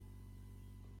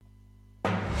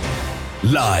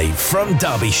Live from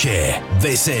Derbyshire,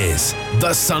 this is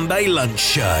The Sunday Lunch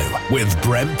Show with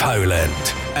Brent Poland,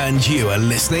 and you are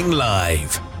listening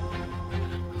live.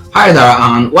 Hi there,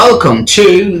 and welcome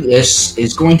to this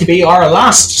is going to be our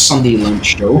last Sunday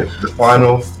Lunch Show. The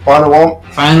final one.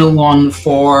 Final one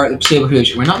for the foreseeable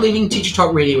future. We're not leaving Teacher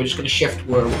Talk Radio, we're just going to shift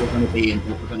where we're going to be and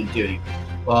what we're going to do.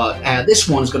 But this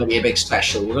one is going to be a big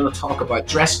special. We're going to talk about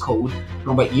dress code, we're going to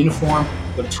talk about uniform,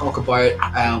 we're going to talk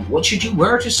about what should you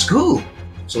wear to school.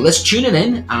 So let's tune it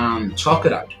in and talk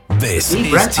it out. This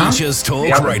is Teachers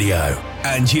Talk Radio,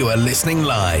 and you are listening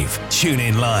live. Tune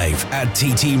in live at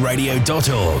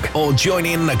ttradio.org or join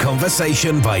in the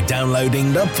conversation by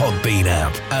downloading the Podbean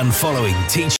app and following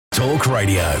Teacher Talk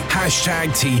Radio.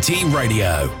 Hashtag TT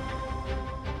Radio.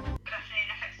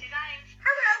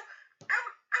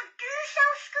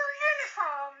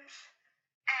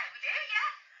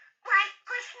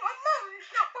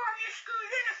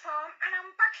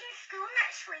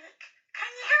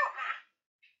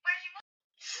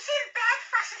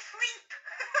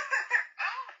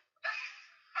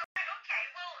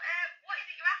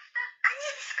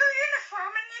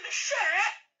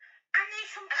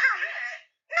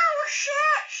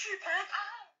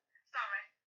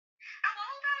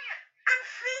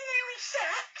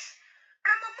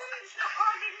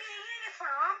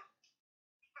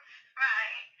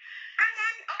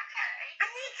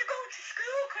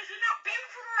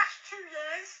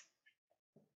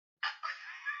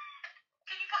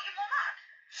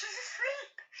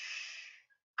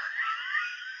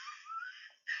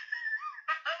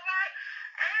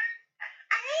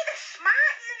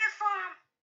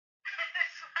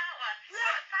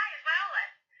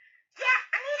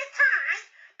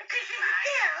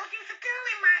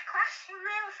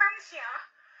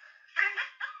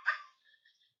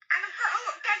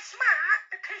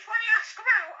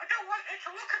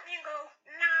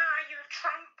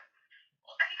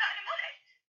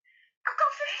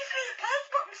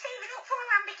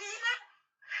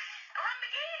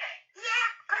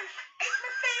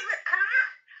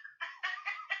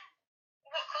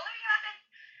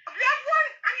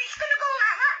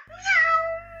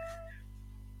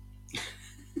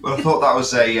 Well, I thought that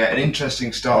was an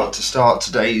interesting start to start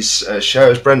today's show.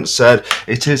 As Brent said,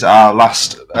 it is our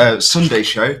last Sunday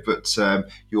show, but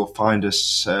you'll find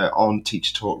us on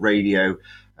Teacher Talk Radio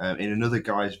in another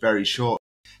guise very short.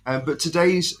 But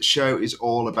today's show is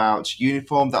all about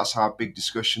uniform. That's our big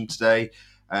discussion today.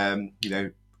 And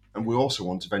we also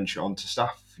want to venture on to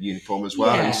staff uniform as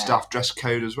well, and staff dress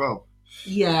code as well.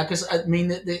 Yeah, because I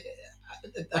mean,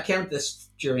 I counted this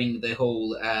during the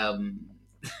whole.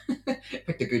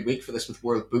 Picked a good week for this with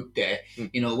World Book Day.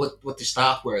 You know, what the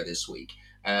staff wear this week,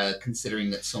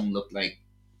 considering that some look like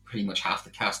pretty much half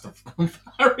the cast of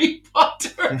Harry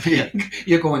Potter. Yeah.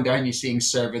 You're going down, you're seeing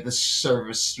Service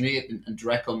Snape and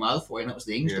Draco Malfoy, and that was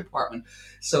the English department.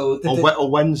 So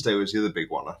Wednesday was the other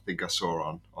big one. I think I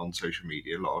saw on social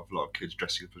media a lot of kids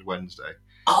dressing up as Wednesday.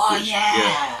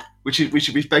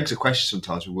 Which begs a question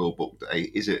sometimes with World Book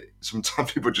Day. Is it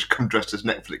sometimes people just come dressed as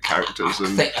Netflix characters? I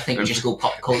think we just go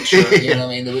pop culture. You know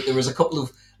what I mean? There was a couple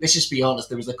of, let's just be honest,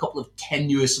 there was a couple of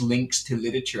tenuous links to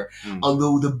literature.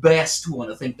 Although the best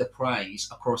one, I think the prize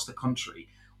across the country,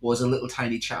 was a little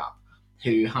tiny chap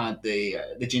who had the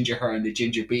ginger hair and the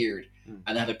ginger beard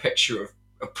and had a picture of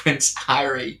Prince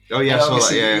Harry. Oh yeah, I saw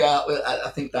that. Yeah, I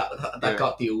think that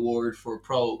got the award for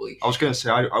probably. I was going to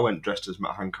say I went dressed as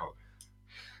Matt Hancock.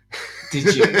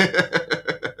 Did you?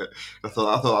 I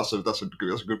thought that's a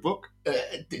good book.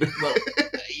 We'll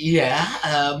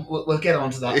get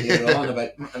on to that later on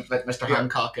about Mr.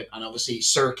 Hancock and obviously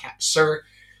Sir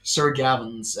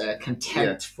Gavin's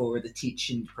contempt for the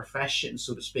teaching profession,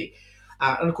 so to speak.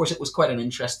 And of course, it was quite an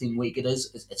interesting week.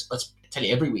 It's I tell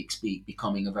you, every week's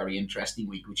becoming a very interesting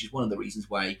week, which is one of the reasons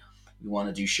why we want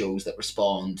to do shows that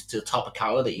respond to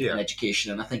topicality in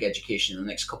education. And I think education in the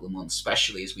next couple of months,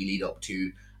 especially as we lead up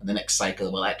to the next cycle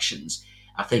of elections,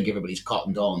 I think everybody's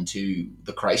cottoned on to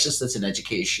the crisis that's in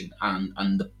education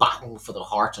and the battle for the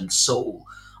heart and soul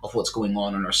of what's going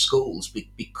on in our schools,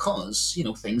 because,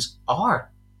 things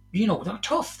are, they're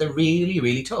tough. They're really,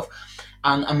 really tough.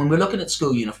 And when we're looking at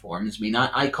school uniforms, I mean,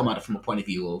 I come at it from a point of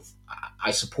view of,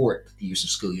 I support the use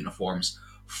of school uniforms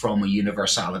from a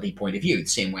universality point of view, the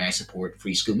same way I support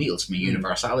free school meals from a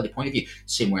universality point of view,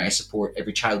 same way I support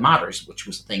Every Child Matters, which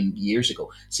was a thing years ago,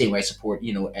 same way I support,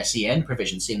 SEN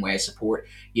provision, same way I support,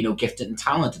 gifted and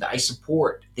talented. I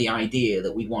support the idea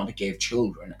that we want to give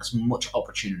children as much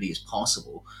opportunity as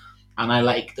possible. And I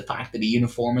like the fact that a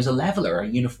uniform is a leveler. A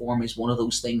uniform is one of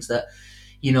those things that,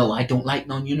 I don't like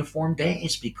non-uniform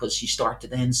days because you start to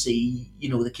then see,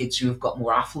 the kids who have got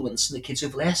more affluence and the kids who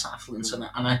have less affluence. And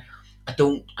I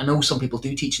know some people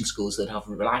do teach in schools that have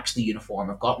relaxed the uniform,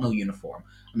 have got no uniform.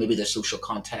 Maybe their social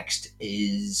context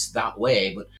is that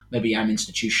way, but maybe I'm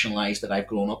institutionalized, that I've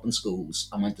grown up in schools.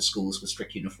 I went to schools with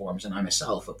strict uniforms, and I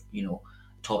myself have,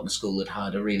 taught in a school that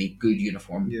had a really good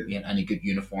uniform and a good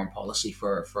uniform policy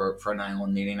for now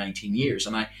on nearly 19 years.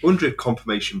 And I wonder if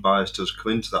confirmation bias does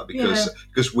come into that,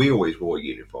 because we always wore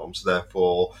uniforms,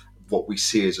 therefore what we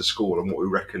see as a school and what we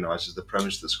recognise as the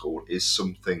premise of the school is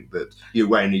something that you're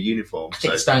wearing a uniform. I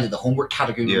think it's down to the homework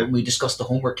category. When we discuss the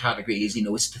homework categories,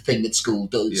 it's the thing that school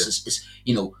does is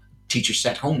teachers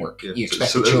set homework. You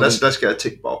expect the children... let's get a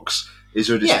tick box. Is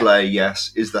there a display?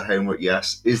 Yes. Is the homework?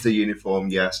 Yes. Is the uniform?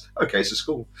 Yes. Okay, it's a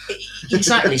school.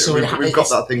 Exactly. So we've got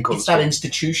that thing called it's that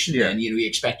institution. Then you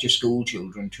expect your school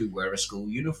children to wear a school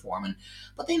uniform,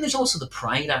 but then there's also the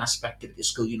pride aspect of the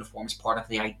school uniform. Is part of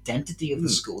the identity of the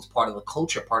school. It's part of the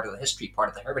culture, part of the history, part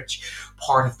of the heritage,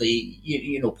 part of the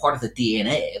part of the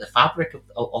DNA, the fabric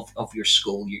of your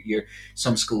school.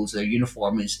 Some schools, their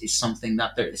uniform is something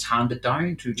that is handed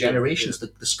down through generations.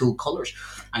 The school colours.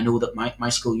 I know that my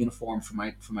school uniform for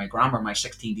my grammar, my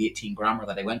 16 to 18 grammar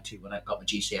that I went to when I got my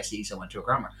GCSEs, I went to a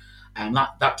grammar.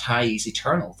 That tie is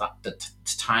eternal. The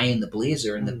tie and the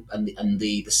blazer and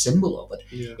the symbol of it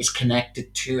is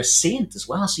connected to a saint as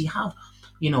well. So you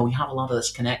have a lot of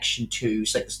this connection to,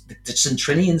 it's like the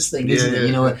Centrinians thing, isn't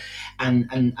it?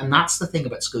 And that's the thing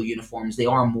about school uniforms. They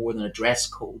are more than a dress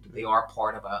code. They are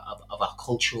part of a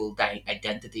cultural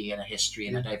identity and a history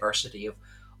and a diversity of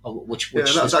which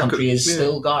this country has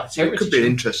still got. It could be an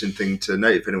interesting thing to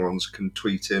note if anyone can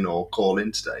tweet in or call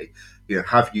in today.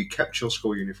 Have you kept your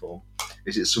school uniform?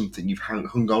 Is it something you've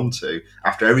hung on to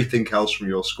after everything else from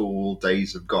your school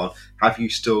days have gone? Have you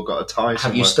still got a tie somewhere?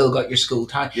 Have you still got your school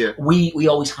tie? Yeah. We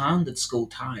always handed school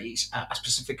ties, a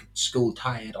specific school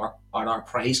tie at our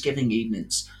prize giving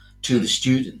evenings to the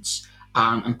students.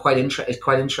 And it's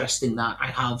quite interesting that I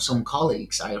have some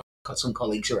colleagues. I've got some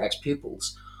colleagues who are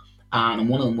ex-pupils. And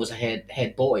one of them was a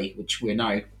head boy, which we're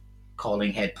now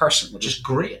calling head person, which is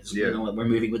great. We're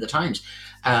moving with the times.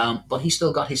 But he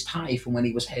still got his tie from when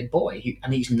he was head boy,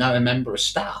 and he's now a member of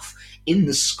staff in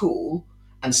the school.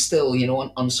 And still,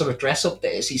 on sort of dress up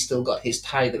days, he's still got his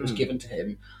tie that was given to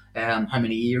him. How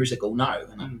many years ago now?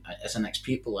 And as an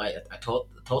ex-pupil, I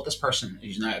taught this person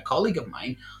who's now a colleague of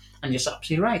mine, and you're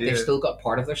absolutely right. They've still got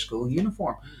part of their school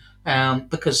uniform,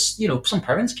 because some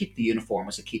parents keep the uniform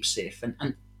as a keepsafe,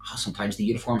 and sometimes the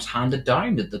uniform's handed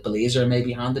down. The blazer may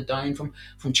be handed down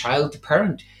from child to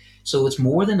parent. So it's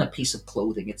more than a piece of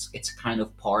clothing. It's kind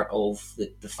of part of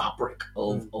the fabric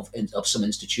of some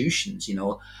institutions.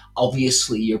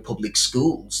 Obviously your public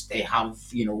schools, they have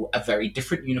a very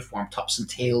different uniform, tops and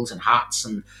tails and hats,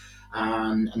 and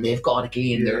they've got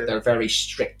again their very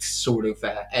strict sort of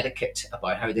etiquette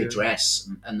about how they dress,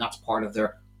 and that's part of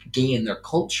their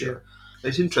culture.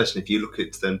 It's interesting if you look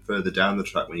at then further down the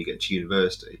track when you get to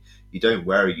university, you don't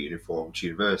wear a uniform to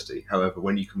university. However,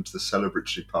 when you come to the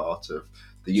celebratory part of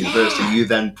the university, you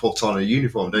then put on a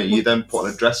uniform, don't you? You then put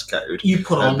on a dress code. You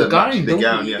put on the gown,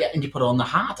 and you put on the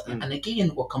hat. And again,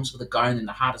 what comes with the gown and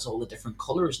the hat is all the different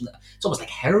colours. And it's almost like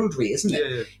heraldry, isn't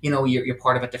it? Yeah. You're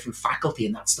part of a different faculty,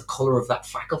 and that's the colour of that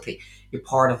faculty. You're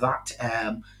part of that.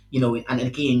 And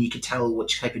again, you can tell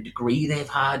which type of degree they've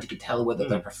had. You can tell whether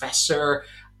they're a professor.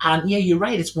 And you're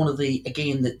right. It's one of the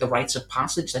rites of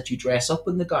passage that you dress up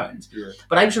in the gowns. Yeah.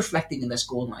 But I was reflecting on this,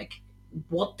 going like,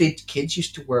 what did kids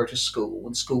used to wear to school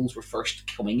when schools were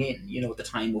first coming in? At the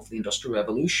time of the Industrial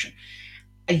Revolution.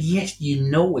 And yet,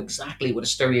 exactly what a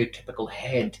stereotypical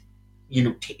head,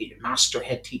 master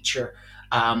head teacher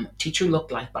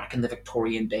looked like back in the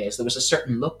Victorian days. There was a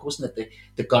certain look, wasn't it?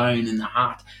 The gown and the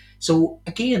hat. So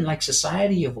again, like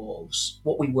society evolves,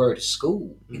 what we wear to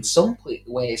school in some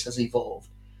ways has evolved.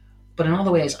 But in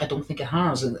other ways, I don't think it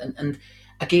has. And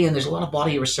again, there's a lot of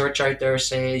body of research out there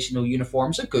says,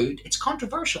 uniforms are good. It's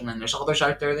controversial, and there's others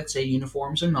out there that say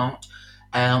uniforms are not.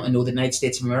 I know the United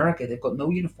States of America, they've got no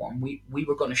uniform. We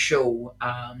were going to show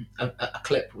a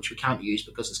clip, which we can't use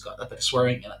because it's got a bit of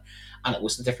swearing in it. And it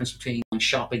was the difference between going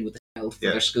shopping with a child for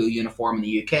their school uniform in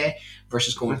the UK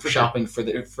versus going for shopping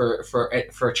for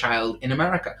a child in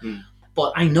America.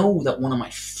 But I know that one of my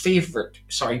favourite,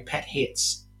 pet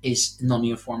hates is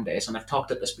non-uniform days. And I've talked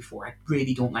about this before. I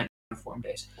really don't like uniform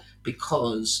days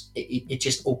because it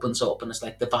just opens up, and it's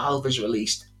like the valve is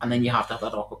released, and then you have to have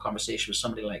that awkward conversation with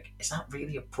somebody like, is that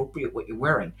really appropriate what you're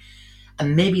wearing?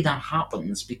 And maybe that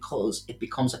happens because it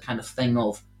becomes a kind of thing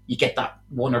of you get that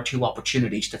one or two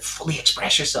opportunities to fully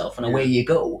express yourself, and away you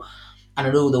go. And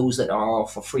I know those that are all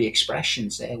for free expression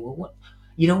say, well, what?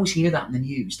 You always hear that in the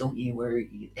news, don't you? Where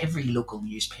every local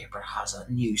newspaper has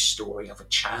a news story of a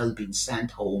child being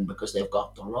sent home because they've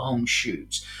got the wrong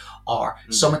shoes, or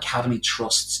some academy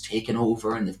trusts taken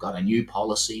over and they've got a new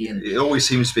policy. And it always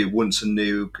seems to be once a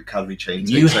new academy change,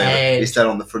 new head, it's then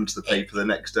on the front of the paper the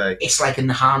next day. It's like in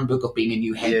the handbook of being a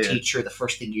new head teacher, the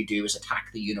first thing you do is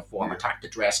attack the uniform, attack the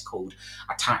dress code,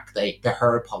 attack the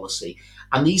hair policy.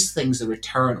 And these things are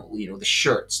eternal, you know, the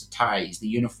shirts, the ties, the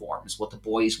uniforms, what the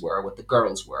boys wear, what the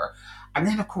girls wear. And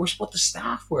then, of course, what the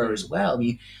staff wear as well. I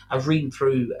mean, I've reading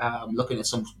through, looking at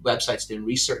some websites doing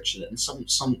research, and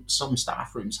some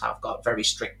staff rooms have got very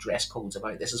strict dress codes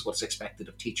about this is what's expected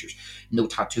of teachers. No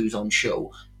tattoos on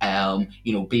show,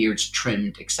 you know, beards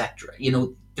trimmed, etc. You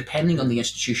know, depending on the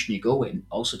institution you go in,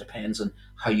 also depends on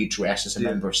how you dress as a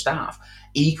member of staff.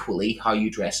 Equally, how you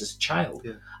dress as a child.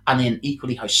 Yeah. And then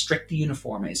equally how strict the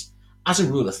uniform is. As a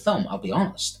rule of thumb, I'll be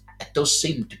honest, it does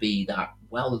seem to be that,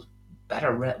 well,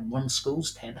 better run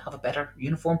schools tend to have a better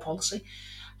uniform policy.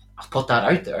 I'll put that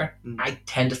out there. I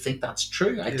tend to think that's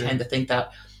true. I tend to think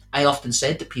that. I often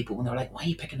said to people when they're like, why are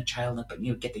you picking a child up and,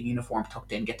 you know, get the uniform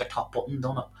tucked in, get their top button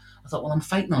done up? I thought, well, I'm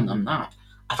fighting on them that.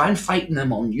 If I'm fighting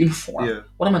them on uniform,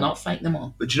 what am I not fighting them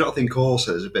on? But do you not think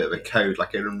also there's a bit of a code,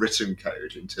 like an unwritten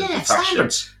code in terms of fashion?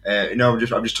 You know, I'm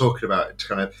just talking about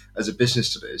kind of as a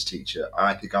business studies teacher.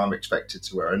 I think I'm expected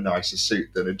to wear a nicer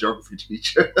suit than a geography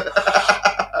teacher.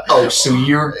 Oh, so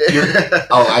you're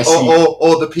oh, I see.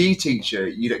 Or the PE teacher,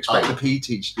 you'd expect the PE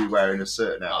teacher to be wearing a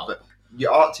certain outfit.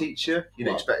 Your art teacher, you'd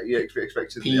expect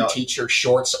PE teacher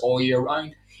shorts all year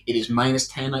round. It is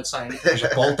 -10 outside. There's a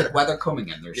Baltic weather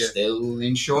coming and they're still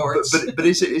in shorts. But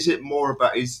is it more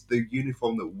about, is the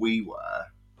uniform that we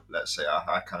wear, let's say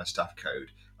our kind of staff code,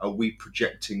 are we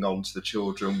projecting onto the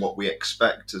children what we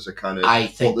expect as a kind of, I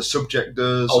think, what the subject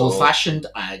does? Old-fashioned,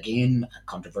 again,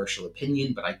 controversial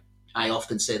opinion, but I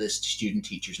often say this to student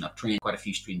teachers, and I've trained quite a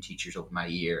few student teachers over my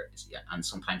years, and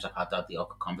sometimes I've had that the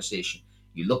awkward conversation.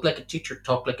 You look like a teacher,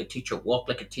 talk like a teacher, walk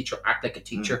like a teacher, act like a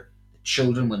teacher.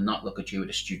 Children will not look at you as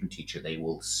a student teacher. They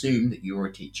will assume that you're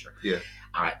a teacher. Yeah,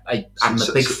 I'm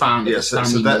a big fan of the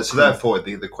Stanley Milgram. So therefore,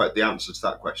 the answer to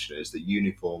that question is that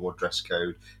uniform or dress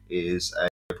code is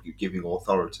giving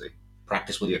authority.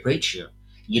 Practice what you preach. Yeah.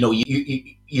 You know,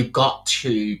 you've got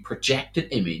to project an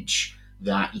image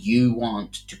that you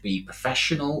want to be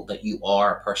professional, that you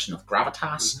are a person of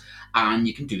gravitas, and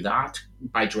you can do that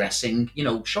by dressing, you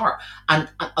know, sharp. And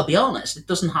I'll be honest, it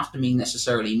doesn't have to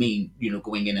necessarily mean, you know,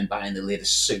 going in and buying the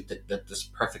latest suit that's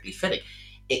perfectly fitting.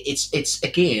 It's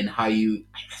again how you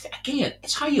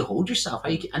hold yourself.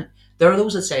 And there are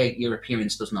those that say your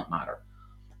appearance does not matter.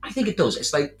 I think it does.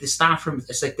 It's like the staff room.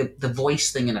 It's like the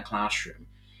voice thing in a classroom.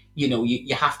 You know,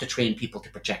 you have to train people to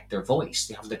project their voice.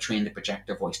 They have to train to project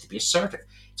their voice to be assertive.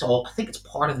 I think it's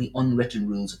part of the unwritten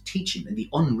rules of teaching and the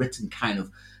unwritten kind of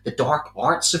the dark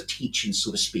arts of teaching, so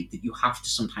to speak, that you have to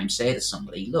sometimes say to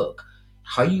somebody, look,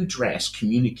 how you dress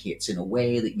communicates in a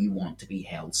way that you want to be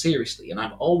held seriously. And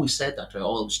I've always said that to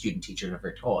all the student teachers I've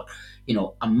ever taught. You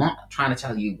know, I'm not trying to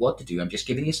tell you what to do. I'm just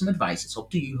giving you some advice. It's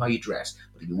up to you how you dress.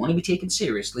 But if you want to be taken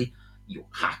seriously, you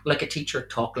act like a teacher,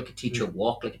 talk like a teacher,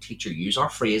 walk like a teacher, use our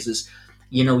phrases.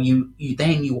 You know, you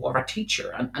are a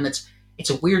teacher. And it's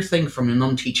a weird thing from a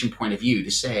non-teaching point of view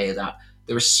to say that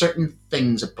there are certain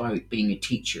things about being a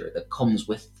teacher that comes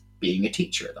with being a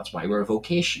teacher. That's why we're a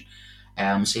vocation.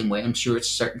 Same way, I'm sure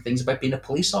it's certain things about being a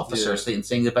police officer, certain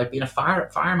things about being a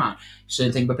fireman,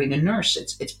 certain things about being a nurse.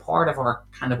 It's part of our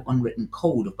kind of unwritten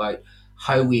code about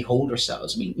how we hold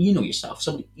ourselves. I mean, you know yourself.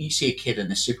 You see a kid in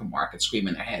the supermarket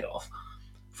screaming their head off.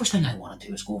 First thing I want to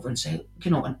do is go over and say,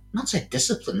 you know, and not say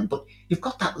discipline them, but you've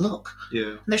got that look. Yeah.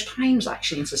 And there's times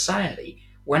actually in society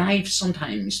when I've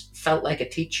sometimes felt like a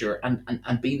teacher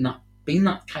and been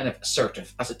that kind of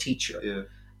assertive as a teacher. Yeah.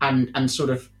 And sort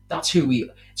of that's who we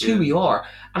are.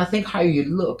 And I think how you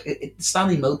look.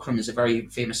 Stanley Milgram is a very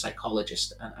famous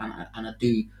psychologist, and I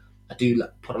do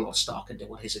put a lot of stock into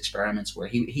what his experiments were.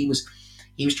 He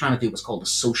was trying to do what's called a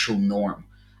social norm.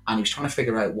 And he was trying to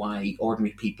figure out why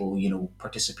ordinary people, you know,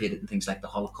 participated in things like the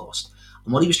Holocaust.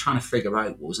 And what he was trying to figure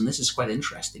out was, and this is quite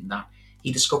interesting, that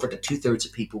he discovered that 2/3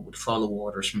 of people would follow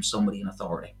orders from somebody in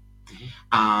authority.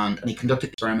 And he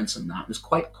conducted experiments on that. It was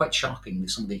quite shocking,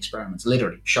 some of the experiments,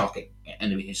 literally shocking.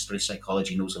 Anybody who studies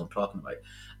psychology knows what I'm talking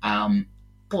about.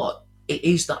 But it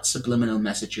is that subliminal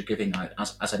message you're giving out.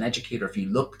 As an educator, if you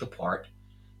look the part,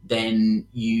 then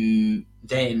you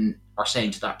are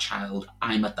saying to that child,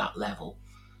 I'm at that level.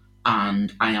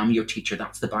 And I am your teacher.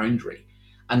 That's the boundary,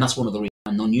 and that's one of the reasons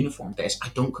non-uniform days. I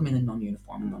don't come in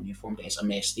non-uniform and non-uniform days. I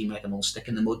may seem like an old stick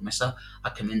in the mud myself. I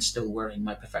come in still wearing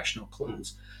my professional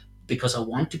clothes because I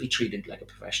want to be treated like a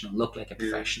professional, look like a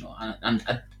professional. And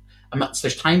I'm not,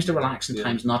 there's times to relax and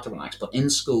times not to relax. But in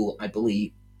school, I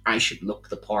believe I should look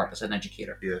the part as an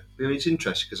educator. Yeah, I mean, it's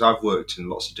interesting because I've worked in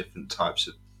lots of different types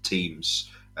of teams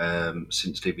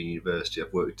since leaving university.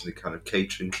 I've worked in the kind of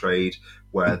catering trade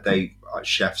where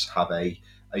chefs have a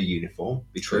uniform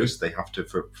because they have to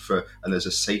and there's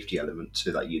a safety element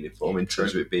to that uniform in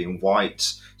terms of it being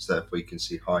white, so therefore you can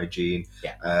see hygiene.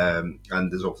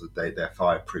 And there's also their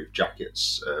fireproof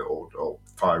jackets or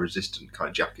fire resistant kind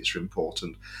of jackets are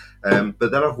important.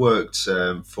 But then I've worked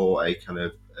for a kind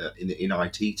of in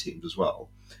IT teams as well.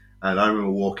 And I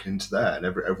remember walking into there, and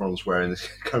everyone's wearing this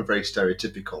kind of very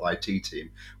stereotypical IT team,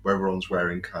 where everyone's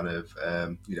wearing kind of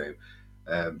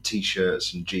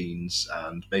t-shirts and jeans,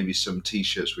 and maybe some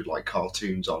t-shirts with like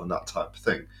cartoons on and that type of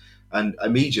thing. And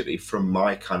immediately, from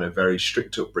my kind of very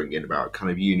strict upbringing about kind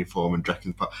of uniform and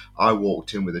dressing, I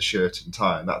walked in with a shirt and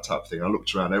tie and that type of thing. I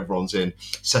looked around, everyone's in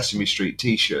Sesame Street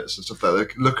t-shirts and stuff like that.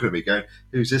 They're looking at me going,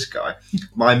 who's this guy?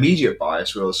 My immediate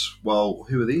bias was, well,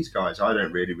 who are these guys? I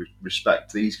don't really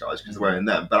respect these guys because they're wearing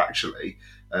them. But actually,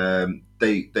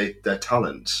 their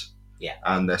talents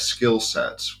and their skill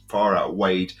sets far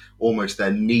outweighed almost their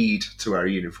need to wear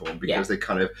a uniform because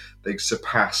they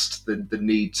surpassed the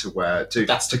need to wear to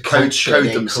code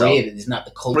themselves. Created, isn't that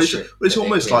the culture? But it's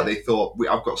almost like they thought,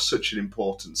 I've got such an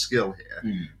important skill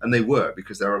here, and they were,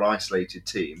 because they're an isolated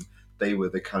team. They were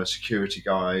the kind of security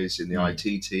guys in the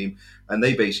IT team, and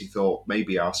they basically thought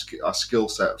maybe our skill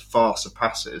set far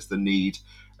surpasses the need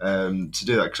to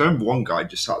do that. Because I remember one guy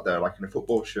just sat there like in a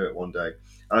football shirt one day.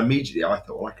 And immediately I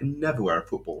thought, well, I can never wear a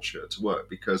football shirt to work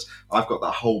because I've got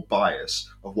that whole bias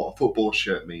of what a football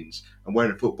shirt means. And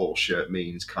wearing a football shirt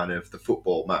means kind of the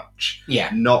football match,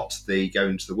 not the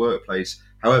going to the workplace.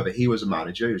 However, he was a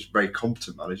manager. He was a very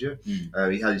competent manager.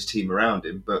 He had his team around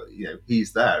him, but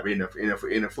he's there in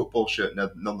a football shirt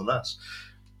nonetheless.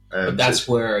 But that's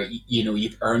where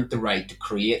you've earned the right to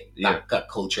create that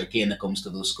culture. Again, it comes to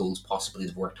those schools possibly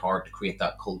they've worked hard to create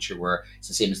that culture where it's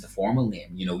the same as the formal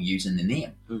name. Using the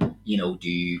name. Do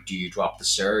you drop the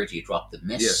sir? Do you drop the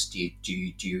miss? Do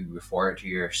you refer to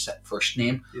your first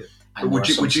name? And would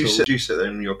you sit there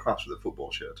in your class with a football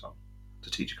shirt on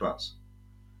to teach a class?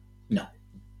 No.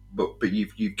 But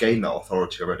you've gained that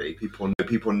authority already.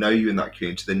 People know you in that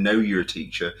community. They know you're a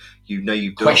teacher. You've done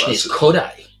that. Question is, could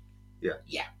I?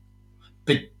 Yeah.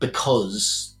 But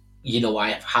because, I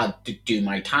have had to do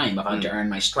my time, I've had to earn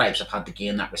my stripes, I've had to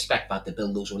gain that respect, I've had to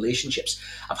build those relationships,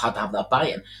 I've had to have that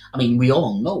buy-in. I mean, we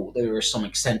all know there are some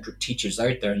eccentric teachers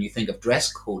out there, and you think of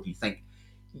dress code, you think,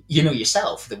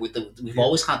 yourself, that we've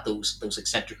always had those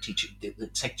eccentric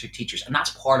teachers, and that was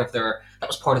part of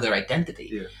their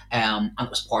identity, and it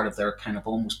was part of their kind of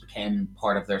almost became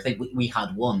part of their thing. We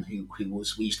had one who we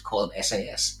used to call him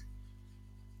SAS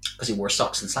because he wore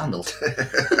socks and sandals.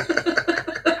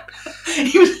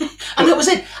 And that was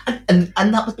it, and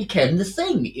that became the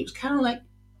thing. It was kind of like,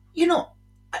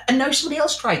 and now somebody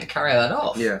else tried to carry that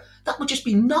off. That would just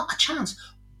be not a chance.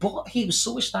 But he was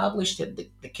so established that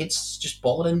the kids just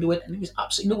bought into it, and he was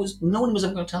absolutely no one was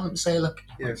ever going to tell him to say, "Look,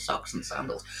 I want socks and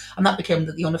sandals," and that became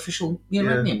the unofficial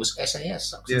name was SAS,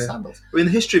 socks and sandals. I mean,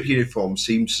 the history of uniform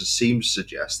seems to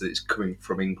suggest that it's coming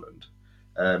from England.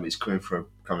 It's coming from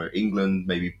kind of England,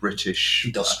 maybe British.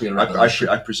 Industrial Revolution.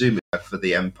 I presume it's for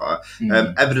the Empire.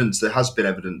 There has been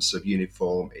evidence of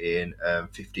uniform in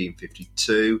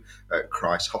 1552 at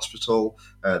Christ Hospital.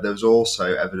 There was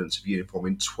also evidence of uniform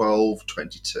in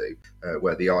 1222,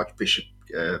 where the Archbishop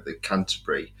of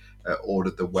Canterbury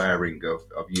ordered the wearing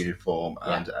of uniform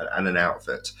and an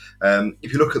outfit.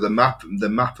 If you look at the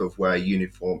map of where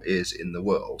uniform is in the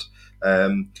world,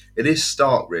 it is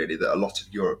stark really that a lot of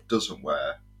Europe doesn't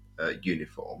wear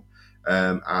uniform,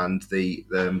 and the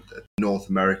North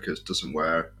Americas doesn't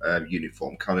wear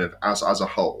uniform kind of as a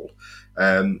whole.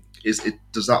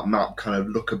 Does that map kind of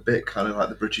look a bit kind of like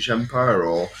the British Empire,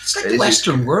 or it's like the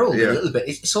Western world a little bit?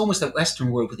 It's almost the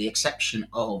Western world, with the exception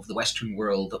of the Western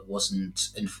world that wasn't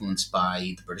influenced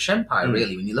by the British Empire.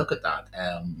 Really, when you look at that,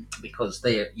 because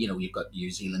they, you've got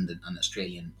New Zealand and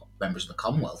Australian members of the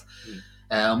Commonwealth,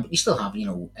 but you still have,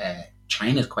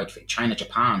 China's quite fit. China,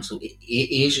 Japan, so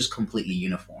Asia's completely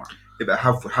uniform. Yeah, but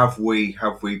have we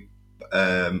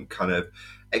kind of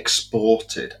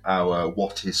exported our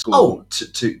what is school to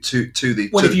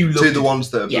the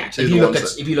ones that if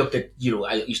you looked at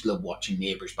I used to love watching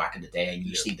Neighbours back in the day, and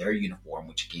you see their uniform,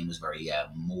 which again was very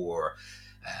more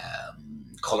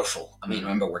colourful. I mean, I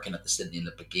remember working at the Sydney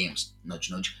Olympic Games,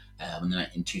 nudge nudge,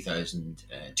 in 2000,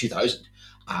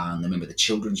 and I remember the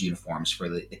children's uniforms for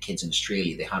the kids in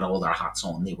Australia. They had all their hats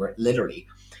on. They were literally,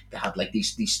 they had like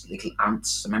these little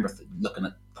ants. I remember looking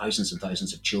at thousands and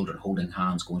thousands of children holding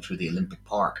hands going through the Olympic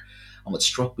Park. And what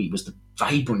struck me was the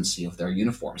vibrancy of their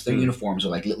uniforms. Their uniforms are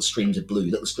like little streams of blue,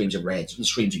 little streams of red, little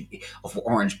streams of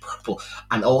orange, purple,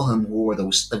 and all of them wore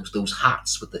those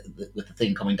hats with the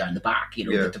thing coming down the back,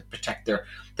 to protect their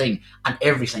thing. And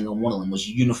every single one of them was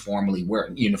uniformly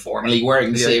wearing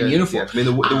the same uniform. Yeah. I mean,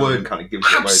 the word kind of gives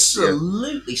it away.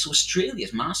 Absolutely. So Australia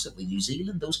is massively, New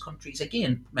Zealand, those countries,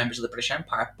 again, members of the British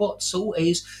Empire, but so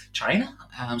is China,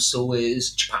 so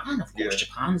is Japan, of course.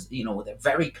 Japan's, they're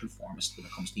very conformist when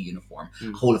it comes to uniform.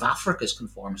 Whole of Africa is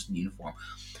conformist in uniform.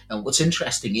 And what's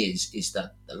interesting is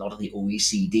that a lot of the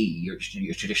OECD, your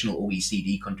traditional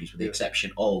OECD countries, with the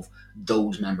exception of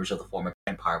those members of the former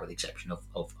empire, with the exception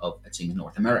of it seems,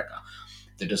 North America,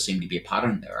 there does seem to be a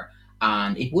pattern there.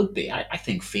 And it would be, I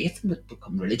think, faith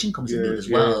become religion comes into it as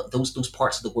well. Those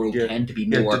parts of the world tend to be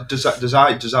more.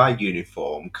 Design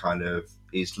uniform kind of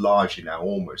is largely now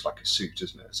almost like a suit,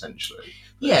 isn't it? Essentially,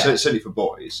 so it's certainly for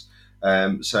boys.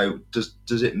 So does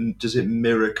it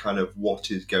mirror kind of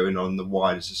what is going on in the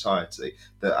wider society,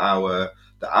 that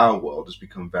our world has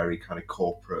become very kind of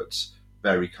corporate,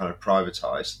 very kind of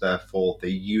privatized, therefore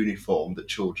the uniform that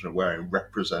children are wearing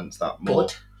represents that more.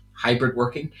 But hybrid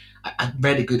working, I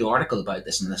read a good article about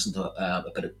this and listened to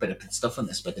a bit of stuff on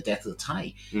this about the death of the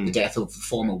tie, the death of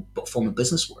formal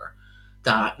business wear.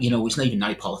 That, it's not even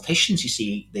now politicians, you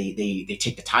see, they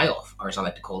take the tie off, or as I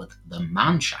like to call it, the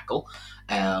man shackle,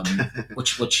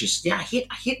 which is, I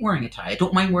hate wearing a tie. I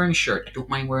don't mind wearing a shirt. I don't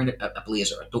mind wearing a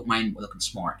blazer. I don't mind looking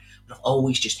smart. But I've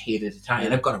always just hated a tie.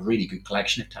 And I've got a really good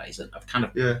collection of ties. And I've kind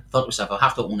of thought to myself, I'll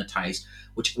have to own a ties,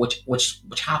 which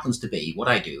happens to be, what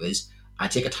I do is, I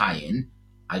take a tie in,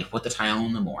 I put the tie on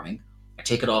in the morning, I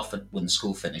take it off when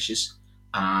school finishes,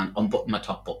 and unbutton my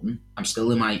top button. I'm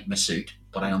still in my suit,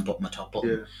 but I unbutton my top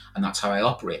button. And that's how I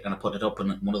operate. And I put it up in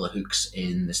one of the hooks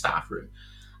in the staff room.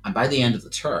 And by the end of the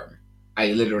term,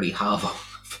 I literally have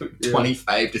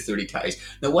 25 to 30 ties.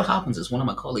 Now, what happens is one of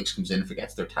my colleagues comes in and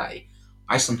forgets their tie.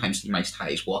 I sometimes see my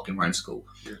ties walking around school.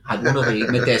 I had one of the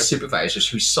midday supervisors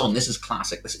whose son, this is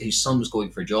classic, whose son was going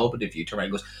for a job interview, turned around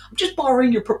and goes, I'm just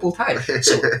borrowing your purple tie.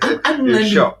 So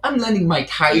I'm lending my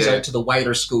ties out to the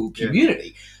wider school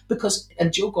community. Because,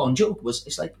 and joke on joke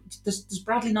it's like, does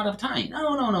Bradley not have a tie?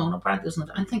 No, Brad doesn't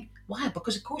have. I think, why?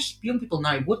 Because of course young people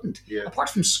now wouldn't, apart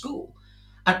from school.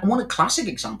 And one classic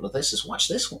example of this is, watch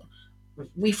this one.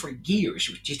 We for years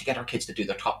used to get our kids to do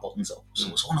their top buttons up. So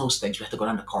it was one of those things, we had to go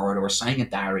down the corridor, signing a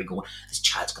diary, going, this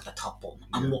child's got the top button.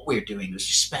 And what we're doing is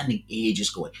just spending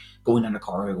ages going down the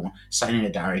corridor, going, signing a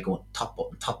diary, going, top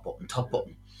button, top button, top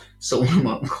button. So one of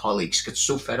my colleagues gets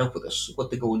so fed up with this, what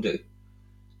they go and do?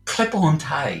 Clip-on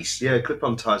ties. Yeah,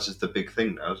 clip-on ties is the big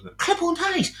thing now, isn't it? Clip-on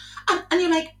ties. And you're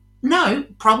like, no,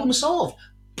 problem solved.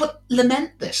 But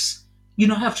lament this.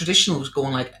 I have traditionals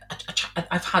going like,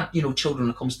 I've had, children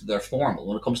when it comes to their formal,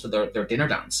 when it comes to their dinner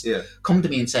dance, come to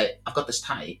me and say, I've got this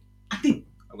tie. And they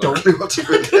don't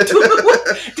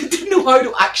know how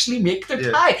to actually make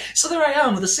their tie. So there I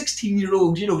am with a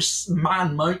 16-year-old,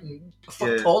 man mountain a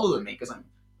foot taller than me, because I'm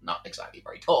not exactly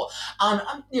very tall. And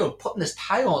I'm, putting this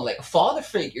tie on like a father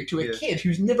figure to a kid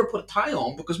who's never put a tie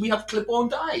on because we have clip-on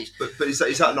ties. But is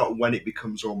that not when it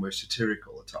becomes almost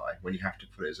satirical, a tie? When you have to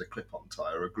put it as a clip-on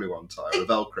tie or a glue-on tie or a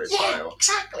Velcro tie? Or,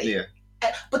 exactly. Yeah.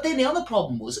 But then the other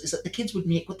problem is that the kids would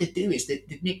make, what they'd do is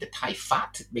they'd make the tie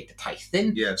fat, make the tie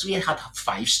thin. Yeah. So you had to have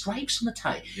 5 stripes on the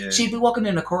tie. Yeah. So you'd be walking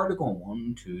in a corridor going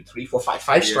 1, 2, 3, 4,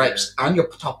 5 stripes, and your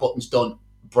top button's done.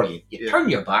 Brilliant. You turn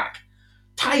your back,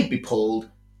 tie'd be pulled,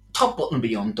 top button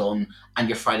be undone, and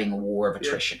you're fighting a war of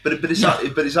attrition. But is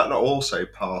that not also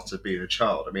part of being a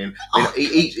child? I mean,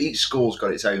 each school's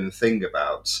got its own thing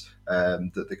about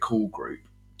that the cool group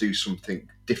do something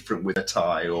different with a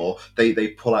tie, or they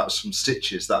pull out some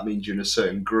stitches. That means you're in a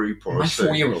certain group. Or my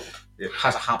 4-year-old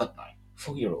has a habit now.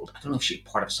 4-year-old. I don't know if she's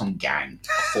part of some gang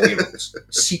of 4-year-olds,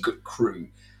 secret crew.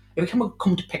 Every time I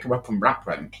come to pick her up from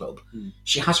Wraparound Club,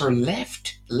 she has her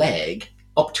left leg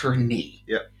up to her knee.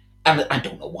 Yeah. And I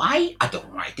don't know why. I don't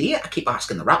have an idea. I keep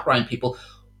asking the Wraparound people,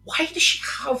 why does she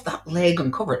have that leg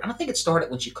uncovered? And I think it started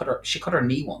when she cut her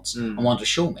knee once and wanted to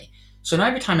show me. So now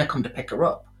every time I come to pick her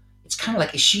up, it's kind of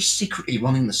like, is she secretly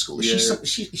running the school? Is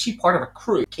she part of a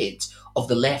crew of kids, of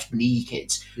the left knee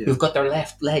kids, who've got their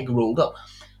left leg rolled up?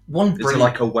 Is it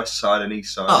like a west side and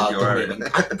east side of your area?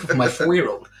 For my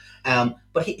 4-year-old.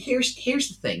 But here's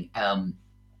the thing,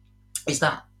 is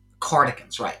that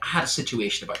cardigans, right? I had a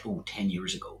situation about 10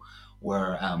 years ago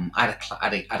were I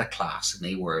had a class, and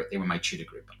they were my tutor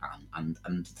group, and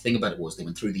the thing about it was they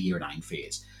went through the year 9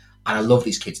 phase, and I love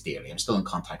these kids dearly. I'm still in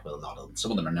contact with a lot of them.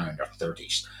 Some of them are now in their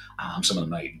 30s. Some of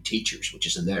them are even teachers, which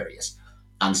is hilarious.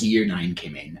 And so year 9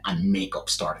 came in, and makeup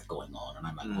started going on, and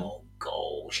I'm like, oh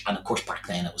gosh. And of course, back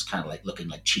then it was kind of like looking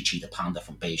like Chi-Chi the panda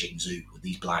from Beijing Zoo, with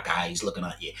these black eyes looking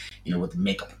at you, with the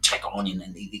makeup check on you,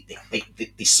 and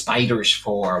the spiders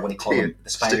for, what do you call them? The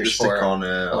spiders stick on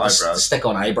eyebrows. Stick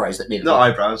on eyebrows that made not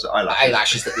eyebrows,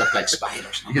 eyelashes that look like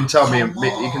spiders. You can tell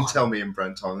me and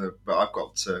Brent on, but I've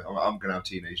got I'm going to have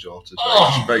teenage daughters.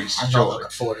 Very I'm not looking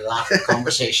forward to that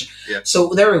conversation. Yeah. So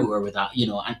there we were with that,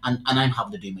 and I'm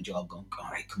having to do my job, going,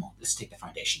 all right, come on, let's take the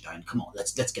foundation down. Come on,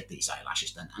 let's get these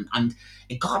eyelashes done. And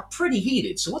it got pretty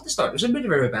heated. So at the start, there was a bit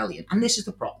of a rebellion, and this is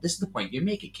the point you're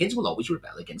making. Kids will always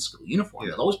rebel against school uniform.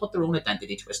 Yeah. They'll always put their own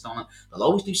identity twist on it. They'll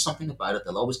always do something about it.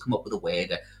 They'll always come up with a way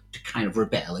to kind of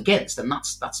rebel against, and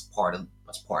that's part of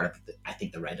I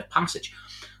think the rite of passage.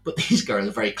 But these girls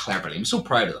are very cleverly. I'm so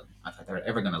proud of them. If they're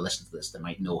ever going to listen to this, they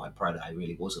might know how proud I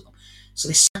really was of them. So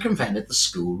they circumvented the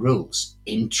school rules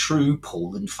in true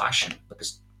Poland fashion,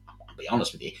 because I'll be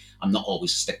honest with you, I'm not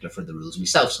always a stickler for the rules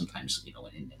myself sometimes, in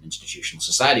an institutional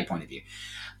society point of view.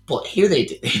 But here they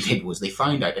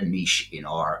found out a niche a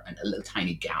little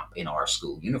tiny gap in our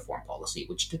school uniform policy,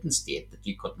 which didn't state that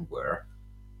you couldn't wear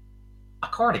a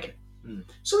cardigan.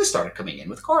 So they started coming in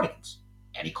with cardigans,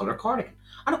 any colour cardigan.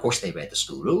 And of course they read the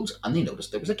school rules, and they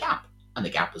noticed there was a gap. And the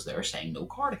gap was there saying no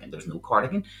cardigan. There's no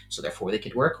cardigan, so therefore they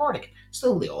could wear a cardigan.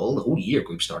 So the whole year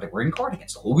group started wearing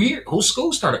cardigans. The whole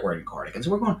school started wearing cardigans.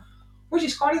 We're going, where's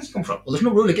these cardigans come from? Well, there's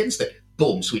no rule against it.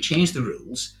 Boom. So we changed the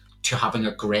rules to having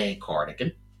a grey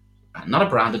cardigan, not a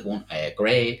branded one, a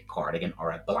grey cardigan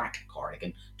or a black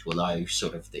cardigan, to allow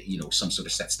sort of some sort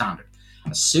of set standard.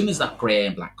 As soon as that grey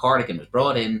and black cardigan was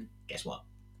brought in, guess what?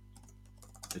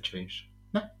 It changed.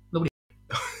 No, nobody.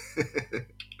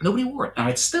 Nobody wore it. Now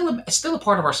it's still a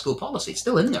part of our school policy. It's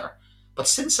still in there. But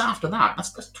since after that,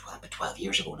 that's 12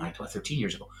 years ago now, 13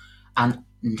 years ago, and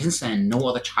since then, no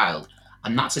other child.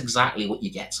 And that's exactly what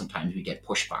you get. Sometimes we get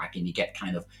pushback, and you get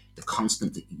kind of the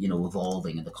constant,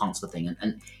 evolving, and the constant thing.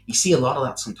 And you see a lot of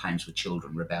that sometimes with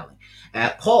children rebelling.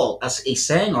 Paul, as a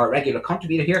saying, our regular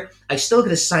contributor here, I still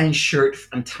get a signed shirt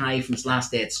and tie from his last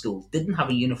day at school. Didn't have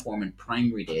a uniform in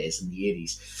primary days in the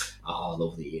 80s. Oh, I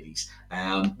love the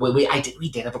 80s. We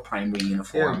did have a primary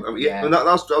uniform. That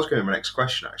was going to be my next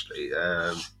question, actually.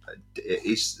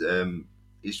 Is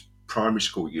primary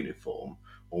school uniform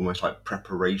almost like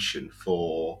preparation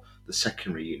for the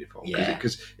secondary uniform?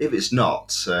 Because if it's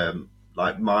not,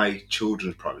 like my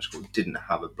children's primary school didn't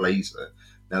have a blazer.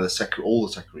 Now all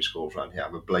the secondary schools around here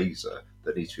have a blazer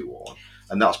that needs to be worn,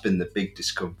 and that's been the big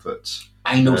discomfort.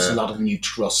 I noticed a lot of the new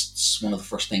trusts, one of the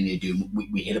first things they do,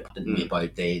 we hit up, didn't we,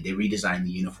 about they redesign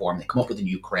the uniform, they come up with a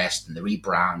new crest and they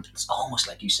rebrand. It's almost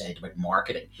like you said about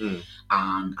marketing.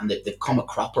 And they've come a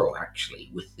cropper actually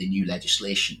with the new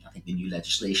legislation. I think the new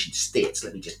legislation states,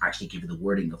 let me just actually give you the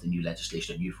wording of the new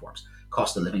legislation on uniforms: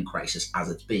 cost of living crisis as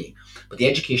it's being. But the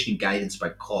Education and Guidance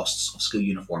about Costs of School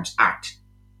Uniforms Act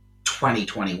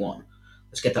 2021.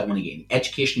 Let's get that one again.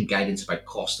 Education and Guidance about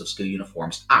Cost of School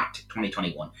Uniforms Act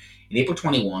 2021. In April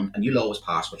 21, a new law was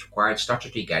passed which required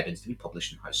statutory guidance to be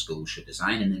published on how schools should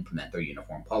design and implement their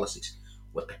uniform policies,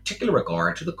 with particular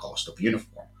regard to the cost of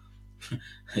uniform.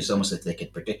 It's almost as if they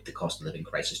could predict the cost of living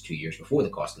crisis 2 years before the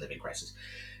cost of living crisis.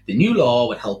 The new law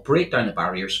would help break down the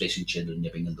barriers facing children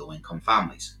living in low-income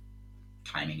families.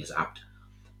 Timing is apt.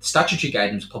 The statutory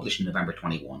guidance was published in November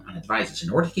 21 and advises, in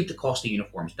order to keep the cost of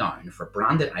uniforms down, for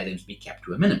branded items to be kept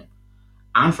to a minimum,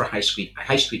 and for high street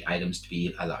items to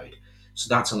be allowed. So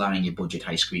that's allowing your budget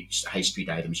high street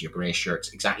items, your grey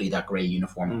shirts, exactly that grey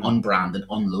uniform, unbranded,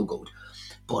 unlogoed.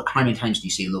 But how many times do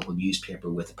you see a local newspaper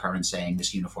with a parent saying,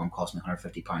 this uniform cost me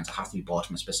 £150, it has to be bought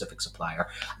from a specific supplier,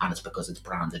 and it's because it's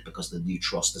branded, because the new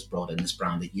trust has brought in this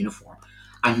branded uniform.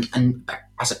 And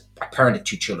as a parent of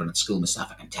 2 children at school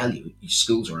myself, I can tell you,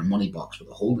 schools are a money box with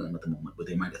a hole in them at the moment, with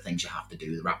the amount of things you have to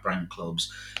do, the wraparound clubs,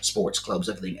 sports clubs,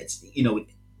 everything. It's,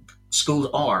 schools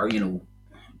are,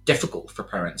 difficult for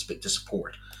parents to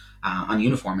support. And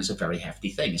uniform is a very hefty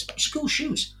thing, especially school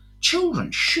shoes.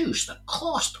 Children's shoes, the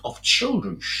cost of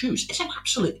children's shoes is an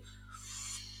absolute...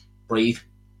 Breathe.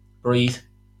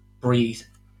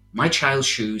 My child's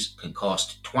shoes can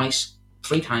cost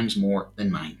 3 times more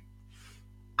than mine.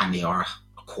 And they are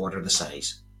a quarter the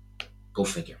size. Go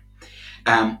figure.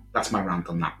 That's my rant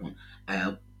on that one.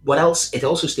 What else? It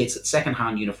also states that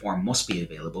second-hand uniform must be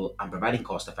available and providing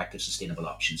cost-effective, sustainable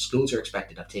options. Schools are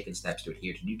expected to have taken steps to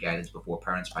adhere to new guidance before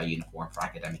parents buy uniform for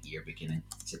academic year beginning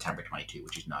September 22,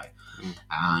 which is now. And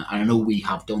I know we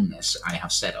have done this. I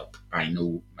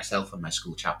know myself and my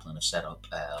school chaplain have set up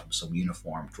some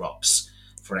uniform drops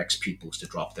for ex-pupils to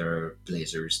drop their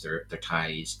blazers, their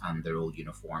ties, and their old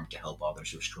uniform to help others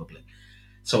who are struggling.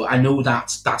 So I know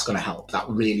that's going to help. That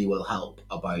really will help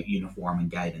about uniform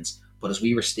and guidance. But as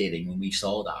we were stating, when we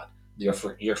saw that,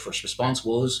 your first response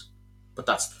was, but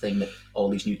that's the thing that all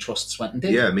these new trusts went and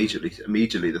did. Yeah,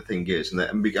 immediately the thing is,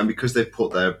 and because they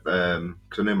put their,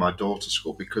 because I know my daughter's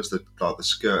school, because the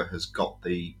skirt has got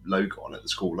the logo on it, the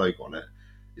school logo on it,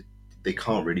 they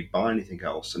can't really buy anything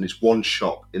else, and it's one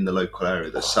shop in the local area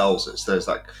that sells it. So there's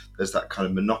that kind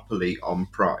of monopoly on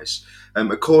price.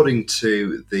 According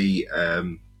to the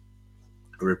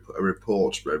a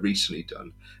report recently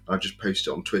done, I just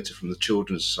posted it on Twitter from the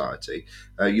Children's Society.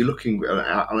 You're looking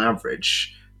on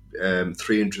average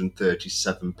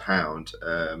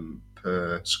 £337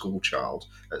 per school child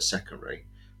at secondary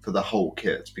for the whole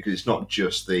kit, because it's not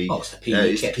just the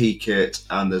PE kit,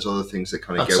 and there's other things that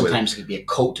kind of go with it. Sometimes it could be a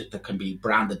coat that can be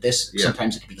branded this. Yeah.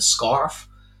 Sometimes it could be the scarf.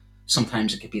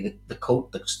 Sometimes it could be the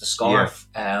coat, the scarf,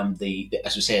 the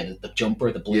as we say, the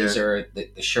jumper, the blazer,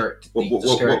 the shirt, the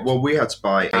skirt. Well, we had to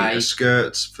buy a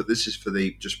skirt for this is for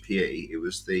the just PE. It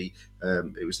was the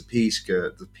PE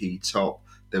skirt, the PE top.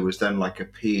 There was then like a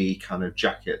PE kind of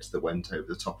jacket that went over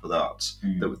the top of that.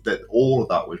 That all of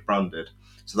that was branded.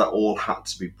 So that all had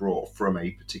to be brought from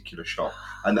a particular shop.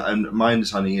 And my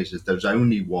understanding is there's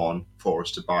only one for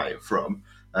us to buy it from.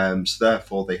 So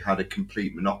therefore they had a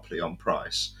complete monopoly on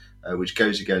price, which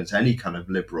goes against any kind of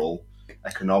liberal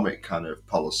economic kind of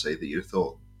policy that you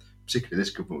thought, particularly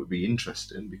this government, would be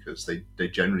interested in, because they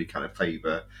generally kind of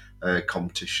favour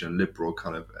competition, liberal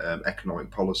kind of economic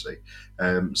policy.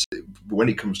 So when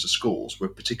it comes to schools, we're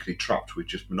particularly trapped with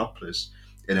just monopolies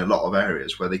in a lot of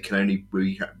areas where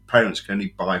parents can only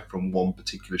buy from one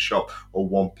particular shop or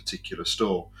one particular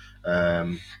store.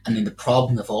 And then the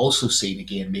problem I've also seen,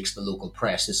 again, makes the local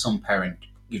press, is some parent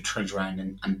turns around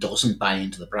and doesn't buy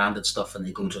into the branded stuff, and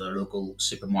they go to their local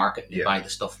supermarket and they buy the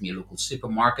stuff from your local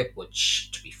supermarket,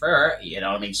 which, to be fair,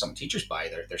 some teachers buy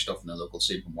their stuff in the local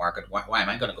supermarket. Why am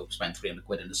I going to go spend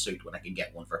 £300 in a suit when I can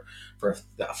get one for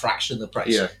a fraction of the price?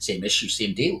 Yeah. Same issue,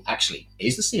 same deal. Actually, it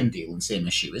is the same deal and same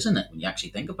issue, isn't it? When you actually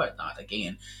think about that,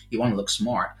 again, you want to look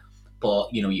smart, but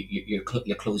your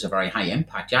clothes are very high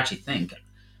impact. You actually think,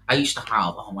 I used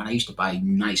to buy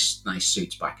nice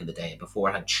suits back in the day before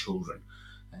I had children.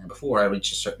 Before I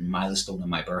reached a certain milestone on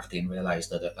my birthday and realised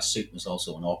that a suit was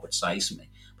also an awkward size for me.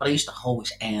 But I used to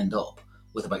always end up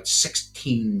with about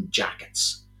 16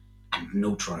 jackets and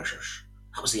no trousers.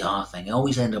 That was the odd thing. I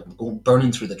always end up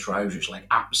burning through the trousers like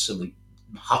absolute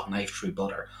hot knife through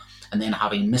butter, and then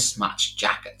having mismatched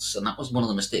jackets. And that was one of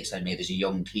the mistakes I made as a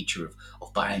young teacher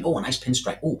of buying, a nice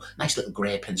pinstripe, nice little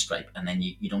grey pinstripe, and then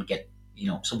you don't get,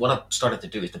 So what I started to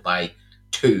do is to buy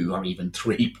 2 or even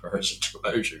 3 pairs of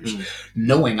trousers,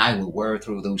 knowing I will wear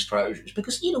through those trousers,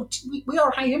 because we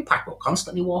are high impact. We're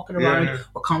constantly walking around.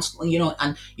 We're constantly,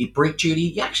 and you break duty.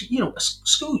 You actually, a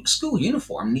school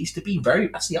uniform needs to be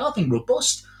that's the other thing,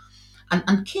 robust.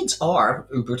 And kids are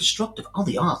uber destructive.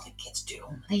 The other thing kids do,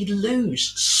 they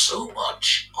lose so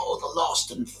much. The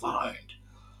lost and found.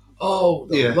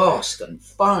 Lost and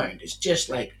found is just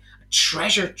like a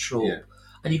treasure trove. Yeah.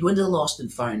 And you go into the lost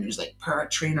and found, there's like pair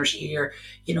of trainers here,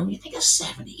 you think of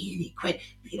 70, 80 quid.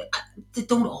 They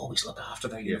don't always look after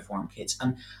their uniform kids.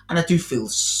 And I do feel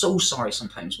so sorry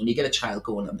sometimes when you get a child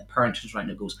going and the parent turns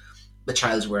around and goes, the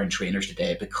child's wearing trainers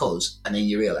today and then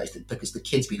you realise that because the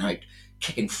kid's been out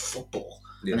kicking football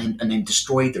and then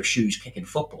destroyed their shoes kicking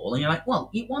football. And you're like, well,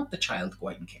 you want the child to go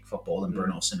out and kick football and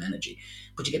burn off some energy.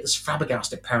 But you get this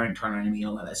flabbergasted parent turning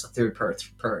around, that's the third pair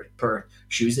of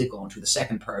shoes they've gone through, the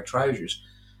second pair of trousers.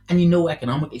 And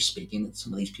economically speaking, that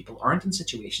some of these people aren't in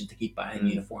situations to keep buying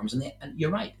uniforms. And you're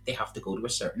right, they have to go to a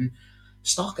certain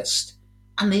stockist.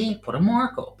 And they put a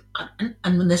markup. And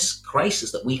in this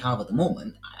crisis that we have at the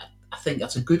moment, I think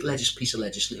that's a good piece of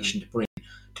legislation to bring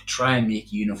to try and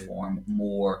make uniform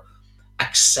more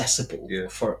accessible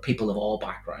for people of all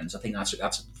backgrounds. I think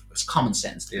it's common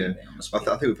sense to be honest. I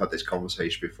think we've had this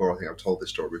conversation before. I think I've told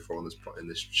this story before in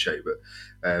this show, but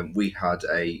we had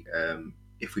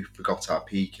if we forgot our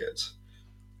PE kit,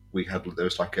 there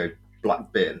was like a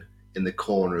black bin in the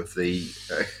corner of the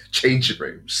changing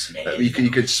rooms.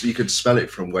 You could smell it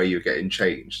from where you were getting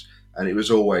changed, and it was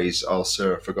always, "Oh,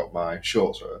 sir, I forgot my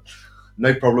shorts."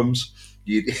 no problems.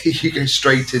 You you go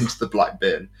straight into the black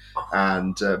bin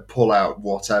and pull out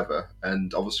whatever.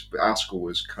 And obviously, our school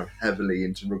was kind of heavily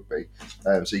into rugby,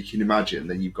 so you can imagine.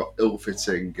 Then you've got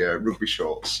ill-fitting rugby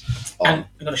shorts on. I'm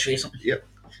going to show you something. Yep.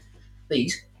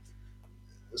 These.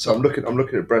 So I'm looking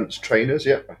at Brent's trainers.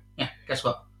 Yep. Yeah. Guess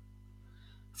what?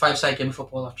 5-side game of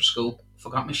football after school.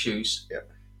 Forgot my shoes.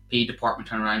 Yep. PE department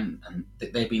turned around and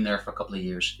they've been there for a couple of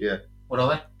years. Yeah. What are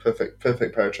they? Perfect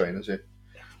pair of trainers.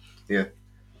 Yeah.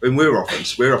 I mean, we're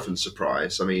often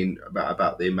surprised. I mean,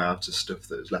 about the amount of stuff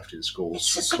that is left in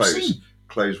schools,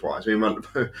 clothes wise. I mean,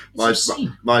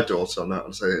 my daughter on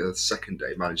the second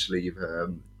day managed to leave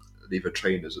her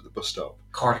trainers at the bus stop.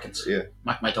 Cardigans. Yeah.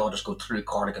 My daughters go through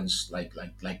cardigans like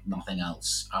nothing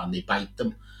else, and they bite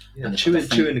them. Yeah, and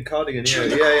chewing a cardigan.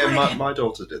 Yeah. My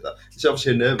daughter did that. It's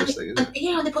obviously a nervous thing, isn't it?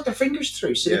 Yeah, and they put their fingers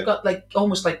through, so they've got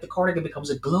almost like the cardigan becomes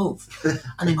a glove.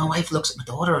 And then my wife looks at my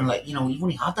daughter and you've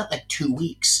only had that 2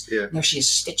 weeks. Yeah. Now she is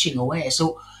stitching away.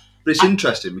 So, but it's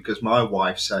interesting because my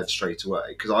wife said straight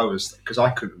away because I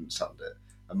couldn't understand it,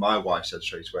 and my wife said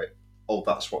straight away, "Oh,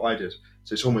 that's what I did."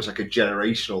 So it's almost like a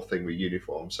generational thing with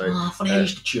uniform. So funny, I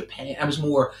used to chew a pen. I was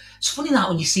more. It's funny that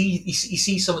when you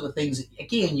see some of the things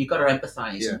again, you've got to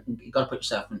empathise. Yeah. And you've got to put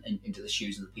yourself into the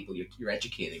shoes of the people you're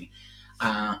educating.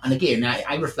 And again,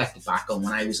 I reflected back on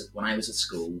when I was at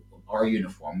school. Our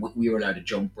uniform, we were allowed a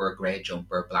jumper, a grey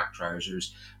jumper, black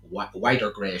trousers, white or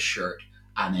grey shirt,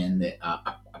 and then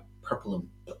a purple and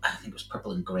I think it was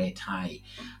purple and grey tie,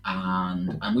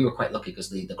 and we were quite lucky because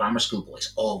the grammar school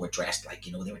boys all were dressed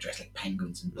they were dressed like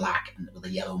penguins in black and with a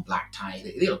yellow and black tie.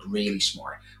 They looked really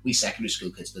smart. We secondary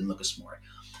school kids didn't look as smart,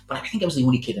 but I think I was the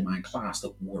only kid in my class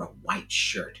that wore a white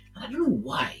shirt, and I don't know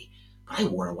why, but I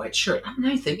wore a white shirt. I'm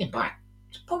now thinking back,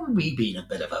 it's probably been a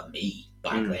bit of a me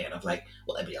back then of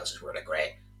well, everybody else is wearing a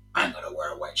grey, I'm gonna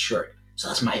wear a white shirt.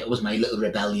 So it was my little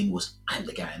rebellion. Was I'm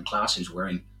the guy in class who's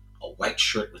wearing a white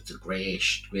shirt with the grey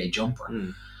jumper.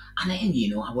 And then,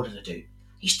 what did I do?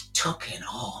 I used to tuck in.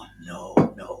 Oh, no,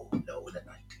 in the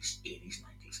 90s, 80s,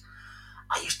 90s.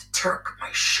 I used to tuck my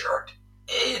shirt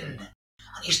in. And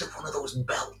I used to have one of those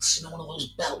belts, one of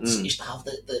those belts that used to have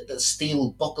the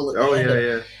steel buckle at the end.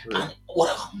 Yeah. And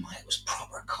it was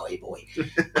proper cowboy.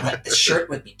 And the shirt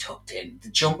would be tucked in, the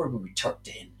jumper would be tucked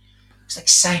in. It's like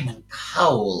Simon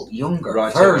Cowell, younger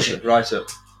version. Right up.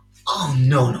 Oh,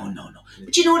 no.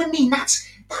 But you know what I mean? That's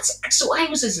so I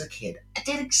was as a kid, I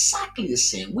did exactly the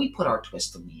same. We put our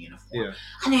twist on the uniform. Yeah.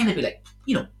 And then they'd be like,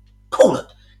 pull it,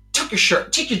 tuck your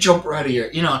shirt, take your jumper out of here,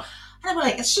 And I'd be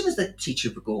like, as soon as the teacher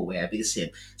would go away, I'd be the same.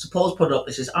 So Paul's put it up,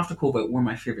 it says, after COVID, I wore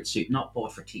my favourite suit, not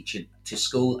bought for teaching, to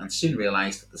school, and soon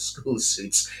realised that the school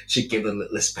suits should give a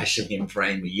little, especially in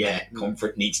primary. Yeah,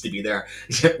 comfort needs to be there.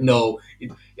 No,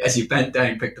 as he bent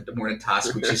down, picked up the morning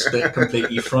task, which is split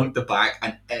completely front to back,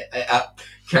 and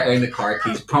carrying the car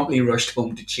keys, promptly rushed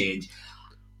home to change.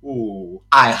 Ooh.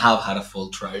 I have had a full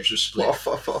trouser split. A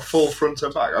full front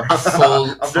and back.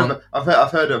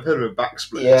 I've heard of a back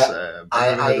split. Yeah,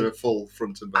 I've never heard of a full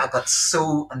front and back. I got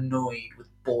so annoyed with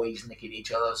boys nicking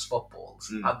each other's footballs,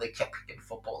 and they kept kicking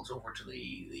footballs over to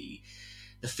the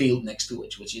field next to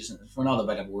which is, for another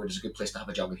better word, is a good place to have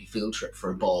a geography field trip for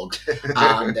a bog.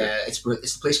 And it's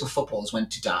the place where footballs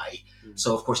went to die.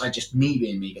 So of course, me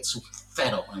being me, get so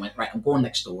fed up, and I went, right, I'm going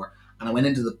next door, and I went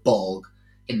into the bog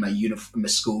in my uniform, my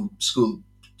school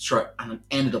shirt, and I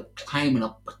ended up climbing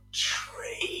up a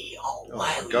tree. Oh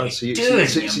wow! God, so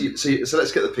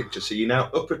let's get the picture. So you're now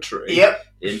up a tree. Yep.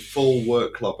 In full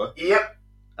work clobber. Yep.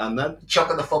 And then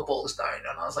chucking the footballs down,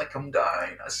 and as I come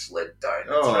down, I slid down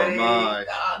the tree. My!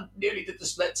 And nearly did the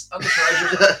splits, and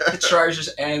the trousers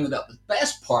ended up. The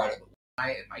best part of it,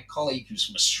 my colleague who's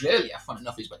from Australia, fun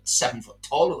enough, he's about 7 foot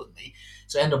taller than me,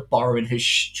 so I ended up borrowing his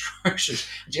trousers.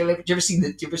 Do you ever see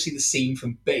the scene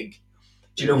from Big?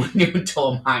 Do you know when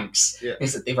Tom Hanks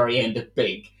is at the very end of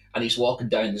Big, and he's walking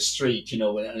down the street,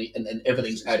 and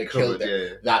everything's out of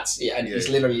kilter. He's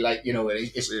literally like,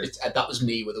 that was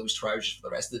me with those trousers for the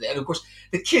rest of the day. And of course,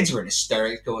 the kids were in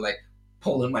hysterics, going like,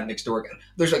 Poland went next door.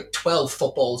 There's like 12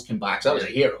 footballs came back, so I was a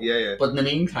hero. Yeah. But in the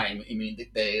meantime, I mean,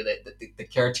 the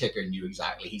caretaker knew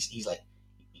exactly. He's like,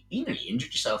 you nearly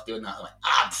injured yourself doing that. I'm like,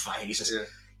 I'm fine. He says,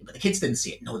 but the kids didn't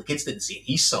see it. No, the kids didn't see it.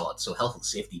 He saw it. So health and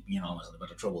safety, I was in a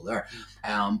bit of trouble there.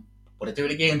 Would I do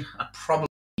it again? I'd probably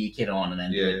get on and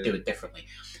then do it differently.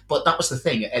 But that was the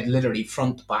thing. It literally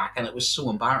front to back, and it was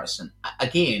so embarrassing.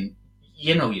 Again,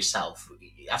 you know yourself.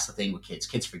 that's the thing with kids.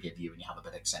 Kids forgive you when you have a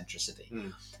bit of eccentricity.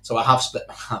 So I have split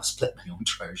my own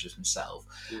trousers myself.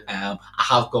 I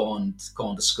have gone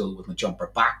to school with my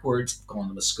jumper backwards. I've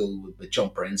gone to school with my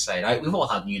jumper inside out. We've all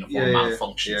had uniform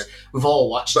malfunctions. Yeah. We've all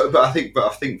watched. But I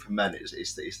think for men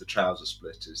it's the trouser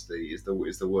split is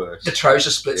the worst. The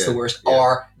trouser split's the worst,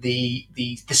 or the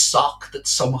sock that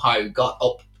somehow got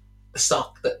up, the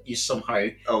sock that you somehow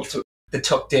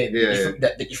tucked in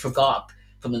that you forgot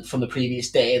from the previous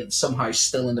day, that's somehow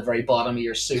still in the very bottom of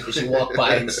your suit as you walk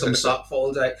by, and some sock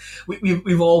falls out.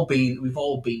 We've all been there.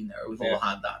 We've all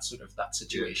had that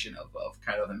situation of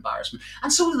kind of embarrassment,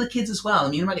 and so do the kids as well. I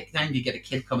mean, by the time you get a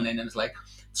kid coming in and it's like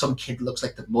some kid looks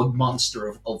like the mud monster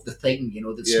of the thing,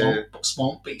 the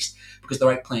swamp beast, because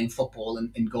they're out playing football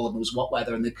in God knows what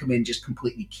weather, and they come in just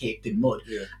completely caked in mud.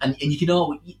 And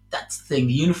that's the thing.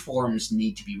 The uniforms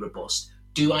need to be robust.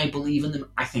 Do I believe in them?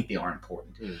 I think they are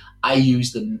important. I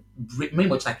use them very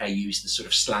much like I use the sort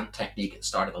of slant technique at the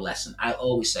start of a lesson. I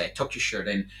always say, tuck your shirt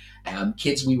in.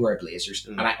 Kids, we wear blazers.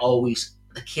 And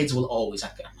the kids will always,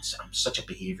 I'm such a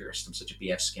behaviourist, I'm such a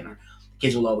BF Skinner. The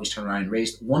kids will always turn around and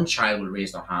one child will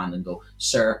raise their hand and go,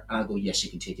 "Sir," and I'll go, "Yes, you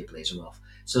can take your blazer off."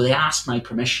 So they ask my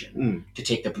permission to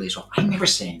take the blazer off. I'm never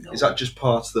saying no. Is that just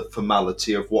part of the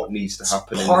formality of what needs to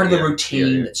happen? Part of the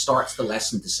routine that starts the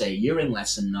lesson to say, "You're in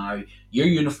lesson now. Your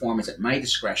uniform is at my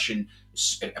discretion.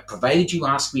 Provided you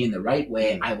ask me in the right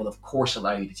way, I will of course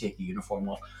allow you to take the uniform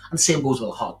off." And the same goes with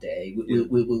a hot day.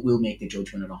 We'll make the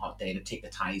judgment on a hot day to take the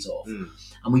ties off.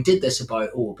 And we did this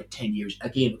about 10 years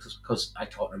again, because I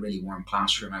taught in a really warm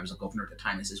classroom. I was a governor at the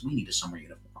time. I says, we need a summer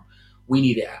uniform. We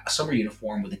need a summer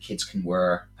uniform where the kids can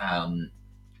wear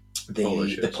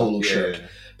the polo shirt.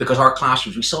 Because our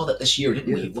classrooms, we saw that this year,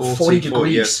 didn't we? 40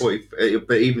 degrees. 40,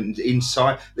 but even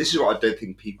inside, this is what I don't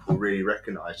think people really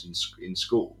recognise in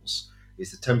schools,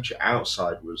 is the temperature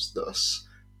outside was thus,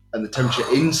 and the temperature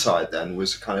inside then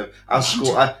was kind of,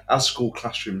 as school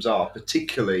classrooms are,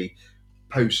 particularly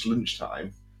post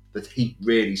lunchtime, the heat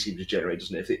really seems to generate,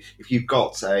 doesn't it? If you've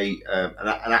got an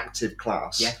active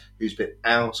class who's been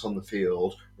out on the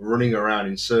field, running around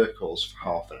in circles for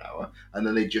half an hour, and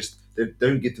then they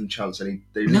don't give them chance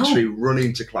they literally run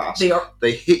into class.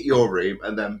 They hit your room,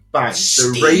 and then bang,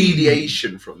 the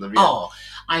radiation from them.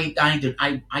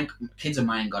 Kids of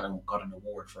mine got an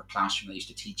award for a classroom I used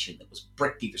to teach in that was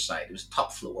bricked either side. It was a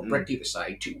top floor, bricked either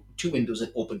side, two windows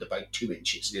that opened about 2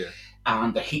 inches.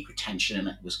 And the heat retention in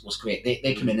it was great.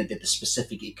 They came in and did the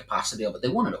specific heat capacity of it. They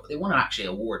won actually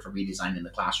an award for redesigning the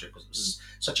classroom because it was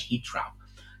such a heat trap.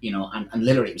 And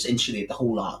literally it was insulated, the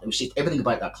whole lot. It was just, everything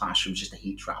about that classroom was just a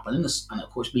heat trap. And of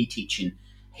course, me teaching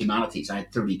humanities, I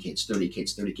had 30 kids.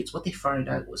 What they found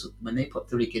out was when they put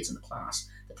 30 kids in the class,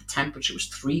 that the temperature was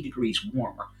 3 degrees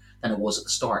warmer than it was at the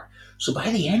start. So by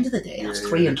the end of the day, that's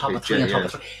 3 on top of 3 on top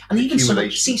of 3. And even some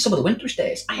of the winter's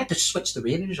days, I had to switch the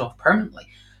radiators off permanently,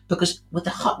 because with the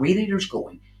hot radiators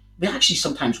going, it was actually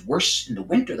sometimes worse in the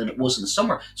winter than it was in the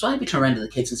summer. So I'd be turning around to the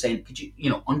kids and saying, could you,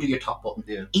 undo your top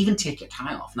button, even take your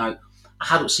tie off. Now, I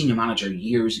had a senior manager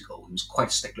years ago who was quite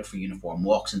a stickler for uniform,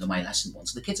 walks into my lesson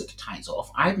once, and the kids had their ties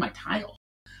off. I had my tie off.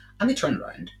 And they turned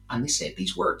around and they said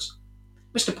these words: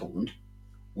 "Mr. Poland,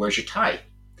 where's your tie?"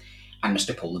 And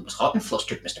Mr. Poland was hot and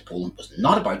flustered. Mr. Poland was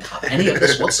not about to have any of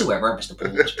this whatsoever. Mr.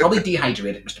 Poland was probably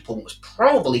dehydrated. Mr. Poland was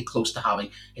probably close to having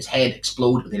his head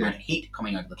explode with the amount of heat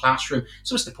coming out of the classroom.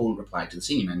 So Mr. Poland replied to the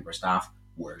senior member of staff,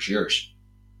 "Where's yours?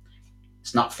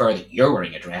 It's not fair that you're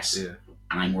wearing a dress and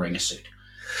I'm wearing a suit."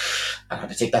 I had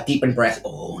to take that deep in breath.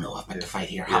 Oh no, I've been to fight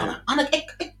here, haven't I? And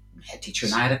a head teacher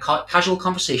and I had a casual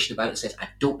conversation about it. Says, "I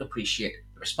don't appreciate."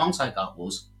 The response I got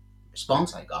was,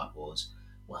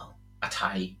 "Well, a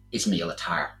tie is male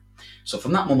attire." So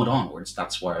from that moment onwards,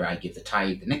 that's where I give the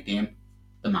tie the nickname,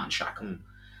 the man shackle.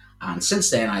 And since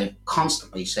then, I've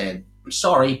constantly said, "I'm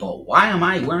sorry, but why am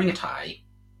I wearing a tie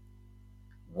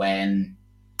when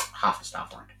half the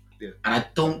staff aren't?" And I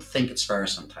don't think it's fair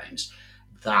sometimes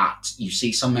that you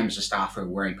see some members of staff who are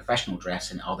wearing professional dress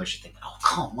and others you think, "Oh,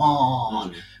 come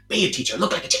on, be a teacher,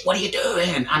 look like a chick, what are you doing?"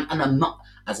 And I'm not,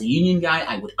 as a union guy,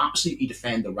 I would absolutely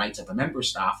defend the rights of a member of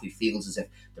staff who feels as if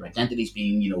their identity is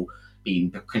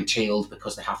being curtailed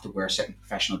because they have to wear a certain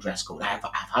professional dress code. I've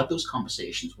had those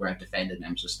conversations where I've defended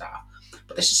members of staff.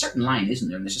 But there's a certain line, isn't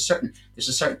there? And there's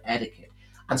a certain etiquette.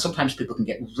 And sometimes people can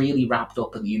get really wrapped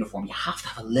up in the uniform. You have to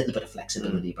have a little bit of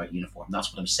flexibility about uniform.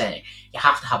 That's what I'm saying. You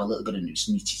have to have a little bit of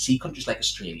nuisance. You see countries like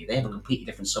Australia, they have a completely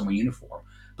different summer uniform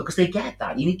because they get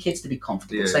that. You need kids to be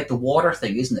comfortable. Yeah. It's like the water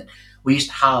thing, isn't it? We used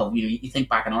to have, you think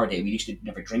back in our day, we used to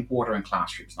never drink water in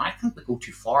classrooms. Now I think we go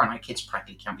too far, and our kids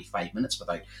practically can't be 5 minutes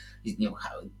without,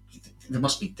 they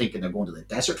must be thinking they're going to the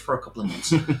desert for a couple of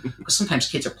months. Because sometimes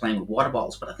kids are playing with water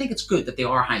bottles, but I think it's good that they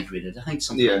are hydrated. I think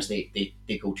sometimes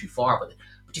they go too far with it.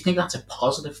 But do you think that's a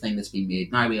positive thing that's been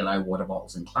made? Now we allow water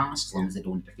bottles in class as long as they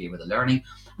don't interfere with the learning,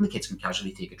 and the kids can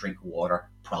casually take a drink of water,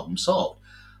 problem solved.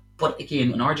 But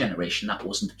again, in our generation, that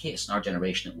wasn't the case. In our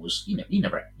generation, it was, you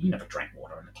never drank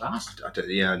water in the class.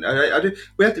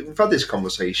 We've had this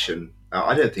conversation.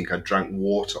 I don't think I drank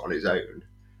water on its own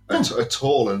at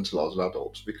all until I was an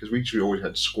adult, because we always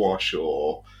had squash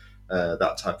or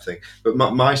that type of thing. But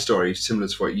my story is similar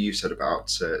to what you said about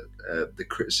the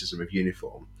criticism of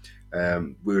uniform.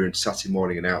 We were in Saturday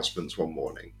morning announcements one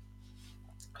morning.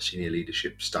 Senior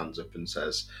leadership stands up and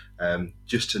says,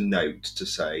 just a note to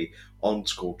say, on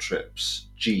school trips,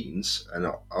 jeans, and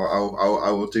I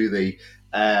will do the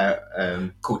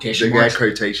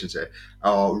quotations here,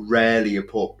 are rarely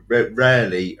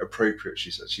appropriate.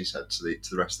 She said to the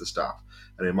rest of the staff.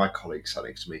 And then my colleague sat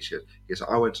next to me. He goes,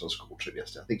 I went on a school trip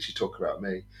yesterday. I think she talked about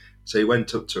me. So he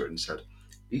went up to her and said,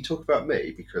 you talk about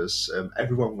me, because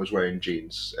everyone was wearing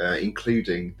jeans,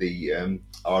 including the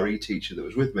RE teacher that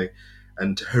was with me.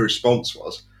 And her response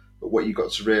was, but what you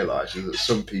got to realise is that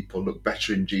some people look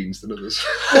better in jeans than others.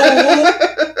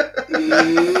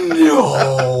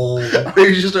 No.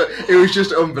 It was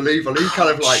just unbelievable. He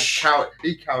kind of like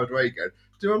cowered away going,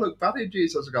 do I look bad in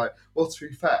jeans? I was like, well, to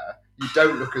be fair, you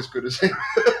don't look as good as him.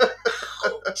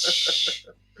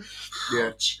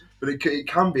 Yeah, but it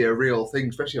can be a real thing,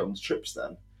 especially on trips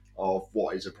then, of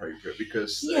what is appropriate,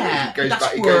 because it goes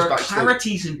back.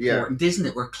 Clarity is important, isn't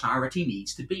it? Where clarity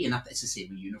needs to be, and it's the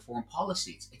same with uniform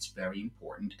policy. It's very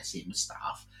important. Same with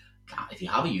staff. If you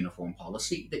have a uniform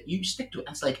policy, that you stick to it.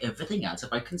 It's like everything else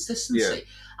about consistency. Yeah.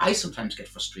 I sometimes get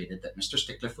frustrated that Mr.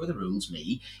 Stickler for the rules,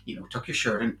 me, tuck your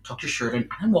shirt in, and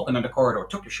I'm walking down the corridor,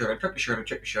 tuck your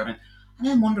shirt in. And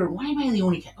then wondering, why am I the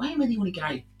only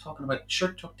guy talking about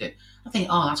shirt tucked in? I think,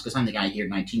 that's because I'm the guy here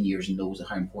 19 years and knows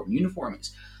how important uniform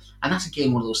is. And that's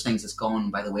again one of those things that's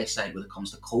gone by the wayside when it comes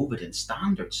to COVID and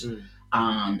standards. And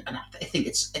I think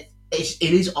it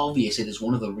is obvious. It is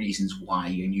one of the reasons why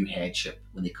your new headship,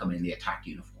 when they come in, they attack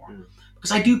uniform.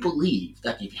 Because I do believe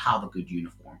that if you have a good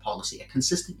uniform policy, a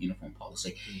consistent uniform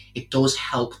policy, it does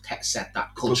help set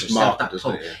that culture, set that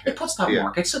tone. It puts that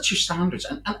mark. It sets your standards,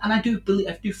 and I do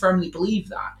firmly believe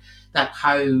that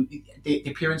how the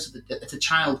appearance of it's a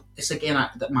child. It's again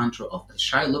that mantra of the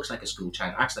child looks like a school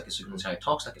child, acts like a school child,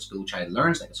 talks like a school child,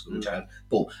 learns like a school child.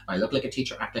 Boom! I look like a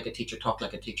teacher, act like a teacher, talk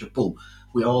like a teacher. Boom!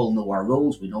 We all know our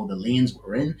roles. We know the lanes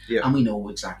we're in, and we know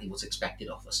exactly what's expected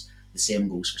of us. The same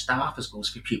goes for staff as goes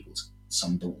for pupils.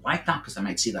 Some don't like that because they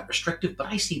might see that restrictive, but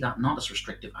I see that not as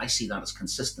restrictive. I see that as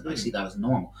consistent. I see that as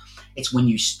normal. It's when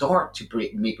you start to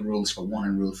make rules for one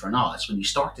and rule for another. It's when you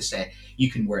start to say you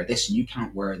can wear this and you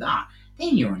can't wear that.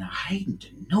 Then you're in a hiding to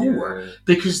nowhere,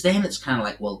 because then it's kind of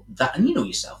like, well, that, and you know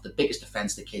yourself, the biggest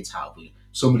offense the kids have when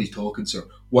somebody's talking, sir,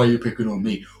 why are you picking on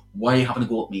me? Why are you having to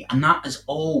go at me? And that is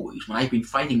always, when I've been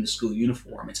fighting the school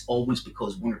uniform, it's always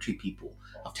because one or two people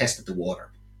have tested the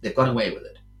water. They've got away with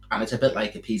it. And it's a bit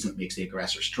like appeasement makes the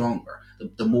aggressor stronger.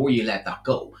 The more you let that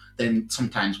go, then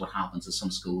sometimes what happens is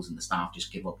some schools and the staff just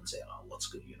give up and say, what's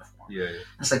good uniform? Yeah.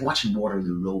 It's like watching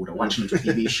Waterloo Road or watching those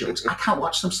TV shows. I can't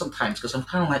watch them sometimes because I'm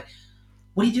kind of like,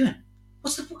 what are you doing?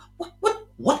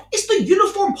 What is the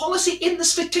uniform policy in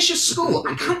this fictitious school?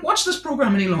 I can't watch this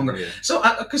program any longer. Yeah. So,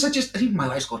 because I think my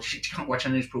life's gone, you can't watch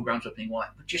any of these programs with me.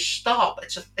 But just stop.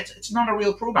 It's not a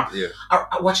real program. Yeah.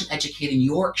 I watching Educating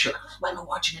Yorkshire. Why am I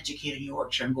watching Educating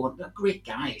Yorkshire and going, they're great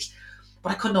guys?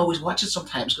 But I couldn't always watch it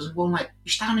sometimes because I'm going like,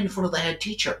 you're standing in front of the head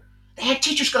teacher. The head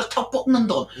teacher's got a top button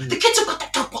undone. The kids have got their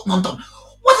top button undone.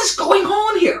 What is going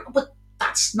on here? But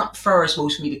that's not fair, I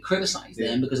suppose, for me to criticise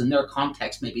them, because in their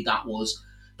context, maybe that was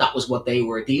what they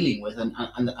were dealing with, and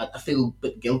I feel a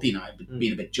bit guilty now,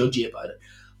 being a bit judgy about it.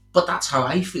 But that's how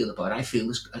I feel about it. I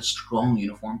feel a strong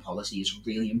uniform policy is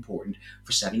really important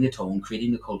for setting the tone,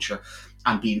 creating the culture,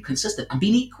 and being consistent and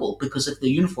being equal. Because if the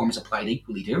uniform is applied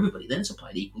equally to everybody, then it's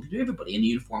applied equally to everybody, and the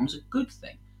uniform is a good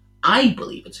thing. I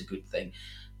believe it's a good thing.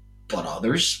 But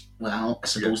others, well, I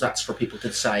suppose that's for people to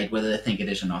decide whether they think it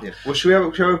is or not. Yeah. Well, should we have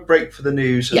a break for the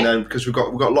news, and then, because we've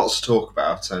got lots to talk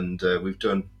about, and we've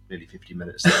done nearly 50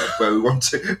 minutes there, where we want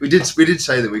to. We did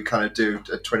say that we kind of do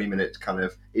a 20-minute kind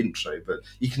of intro, but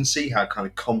you can see how kind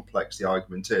of complex the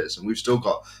argument is, and we've still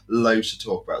got loads to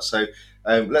talk about. So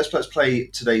Let's play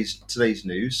today's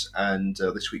news and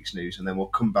this week's news, and then we'll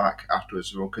come back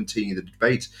afterwards and we'll continue the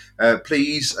debate.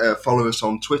 Please follow us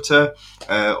on Twitter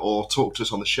or talk to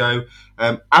us on the show.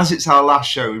 As it's our last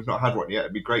show, we've not had one yet.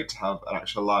 It'd be great to have an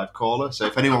actual live caller. So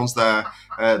if anyone's there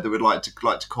that would like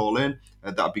to call in,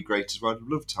 that'd be great as well. I'd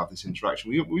love to have this interaction.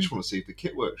 We just want to see if the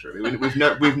kit works. Really, we've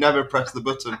never pressed the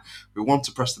button. We want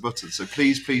to press the button. So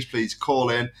please call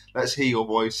in. Let's hear your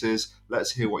voices.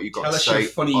 Let's hear what you got to say. Tell us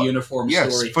your funny uniform story.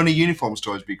 Yes, funny uniform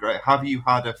stories would be great. Have you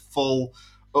had a full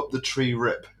up the tree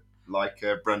rip like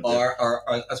Brent did? Or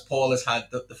as Paul has had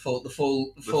the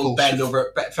full bend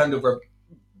over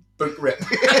boot rip.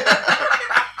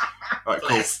 Right,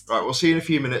 cool. Right, we'll see you in a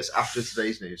few minutes after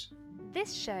today's news.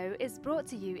 This show is brought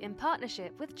to you in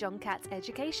partnership with John Catt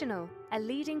Educational, a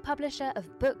leading publisher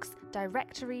of books,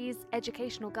 directories,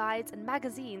 educational guides and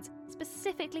magazines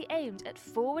specifically aimed at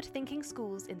forward-thinking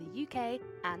schools in the UK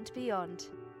and beyond.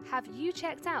 Have you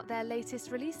checked out their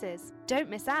latest releases? Don't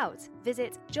miss out.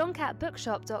 Visit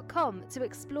johncattbookshop.com to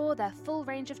explore their full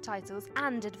range of titles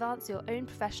and advance your own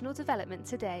professional development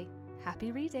today.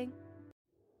 Happy reading.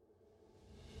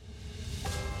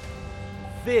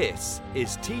 This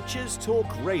is Teachers Talk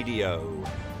Radio,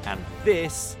 and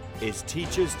this is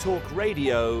Teachers Talk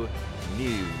Radio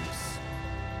News.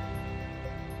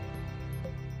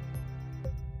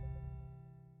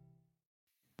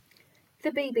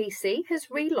 The BBC has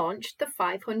relaunched the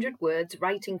 500 Words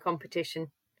Writing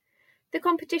Competition. The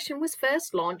competition was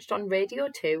first launched on Radio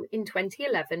 2 in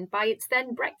 2011 by its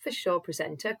then breakfast show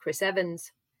presenter Chris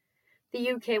Evans.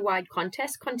 The UK-wide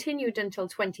contest continued until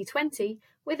 2020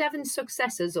 with Evans'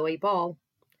 successor Zoe Ball.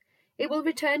 It will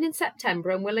return in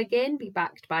September and will again be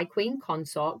backed by Queen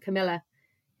Consort Camilla.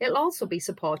 It'll also be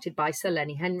supported by Sir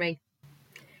Lenny Henry.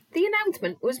 The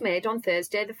announcement was made on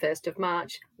Thursday the 1st of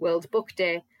March, World Book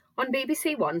Day, on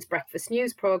BBC One's Breakfast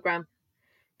News programme.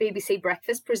 BBC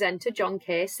Breakfast presenter John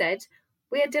Kay said,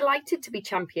 "We are delighted to be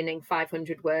championing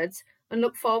 500 Words and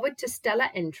look forward to stellar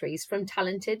entries from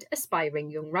talented,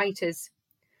 aspiring young writers."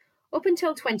 Up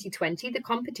until 2020, the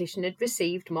competition had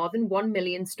received more than 1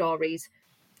 million stories,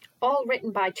 all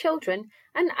written by children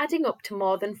and adding up to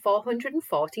more than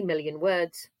 440 million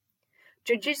words.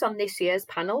 Judges on this year's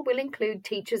panel will include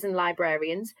teachers and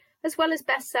librarians, as well as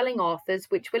best-selling authors,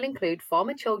 which will include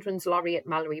former Children's Laureate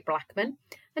Mallory Blackman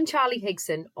and Charlie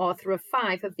Higson, author of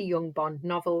 5 of the Young Bond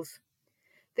novels.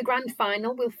 The grand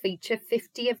final will feature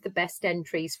 50 of the best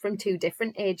entries from 2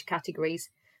 different age categories,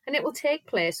 and it will take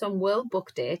place on World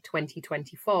Book Day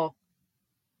 2024.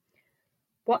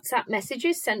 WhatsApp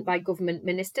messages sent by government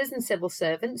ministers and civil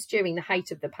servants during the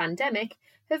height of the pandemic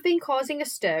have been causing a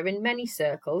stir in many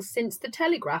circles since The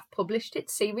Telegraph published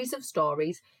its series of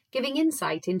stories giving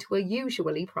insight into a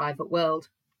usually private world.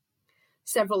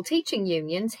 Several teaching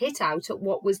unions hit out at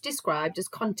what was described as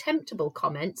contemptible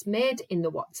comments made in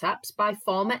the WhatsApps by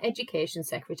former Education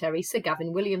Secretary Sir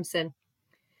Gavin Williamson.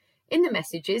 In the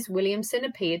messages, Williamson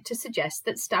appeared to suggest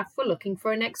that staff were looking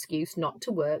for an excuse not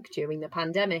to work during the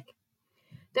pandemic.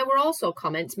 There were also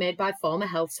comments made by former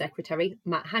Health Secretary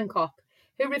Matt Hancock,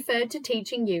 who referred to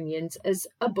teaching unions as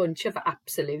a bunch of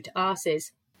absolute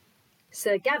arses.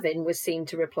 Sir Gavin was seen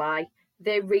to reply,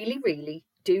 "They really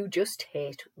do just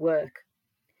hate work."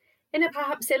 In a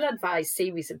perhaps ill-advised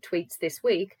series of tweets this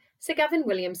week, Sir Gavin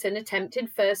Williamson attempted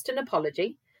first an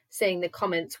apology, saying the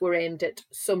comments were aimed at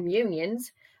some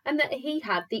unions and that he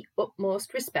had the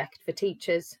utmost respect for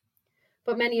teachers.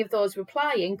 But many of those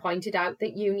replying pointed out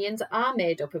that unions are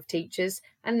made up of teachers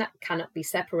and that cannot be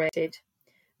separated.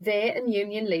 They and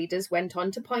union leaders went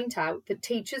on to point out that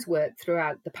teachers worked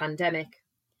throughout the pandemic.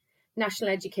 National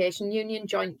Education Union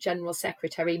Joint General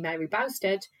Secretary Mary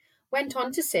Bousted went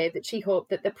on to say that she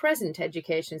hoped that the present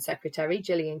Education Secretary,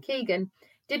 Gillian Keegan,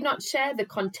 did not share the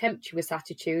contemptuous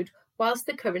attitude whilst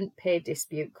the current pay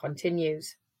dispute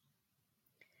continues.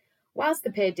 Whilst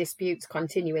the pay disputes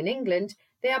continue in England,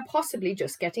 they are possibly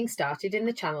just getting started in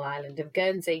the Channel Island of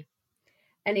Guernsey.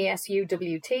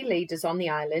 NASUWT leaders on the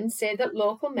island say that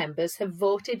local members have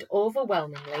voted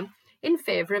overwhelmingly in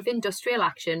favour of industrial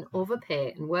action over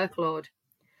pay and workload.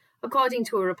 According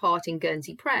to a report in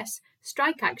Guernsey Press,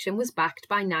 strike action was backed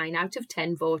by 9 out of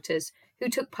 10 voters who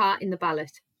took part in the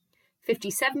ballot.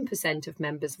 57% of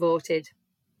members voted.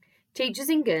 Teachers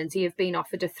in Guernsey have been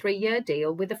offered a 3-year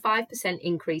deal with a 5%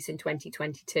 increase in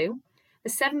 2022, a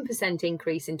 7%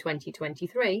 increase in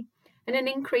 2023, and an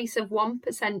increase of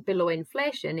 1% below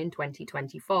inflation in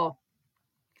 2024.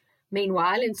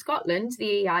 Meanwhile, in Scotland,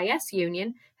 the EIS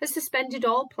union has suspended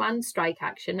all planned strike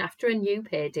action after a new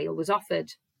pay deal was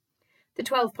offered. The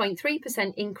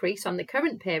 12.3% increase on the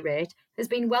current pay rate has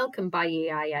been welcomed by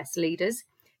EIS leaders,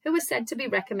 who is said to be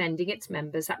recommending its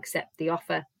members accept the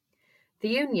offer. The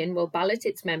union will ballot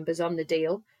its members on the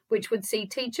deal, which would see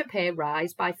teacher pay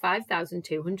rise by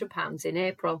 £5,200 in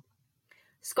April.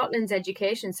 Scotland's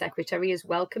Education Secretary has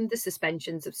welcomed the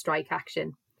suspensions of strike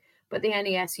action, but the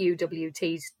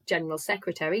NASUWT's General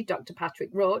Secretary, Dr Patrick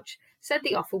Roach, said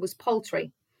the offer was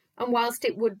paltry, and whilst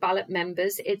it would ballot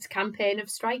members, its campaign of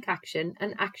strike action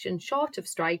and action short of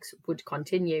strikes would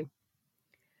continue.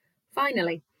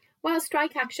 Finally, while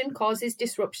strike action causes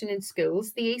disruption in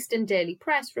schools, the Eastern Daily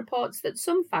Press reports that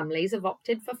some families have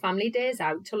opted for family days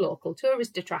out to local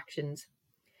tourist attractions.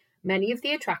 Many of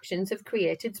the attractions have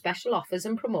created special offers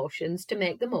and promotions to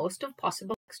make the most of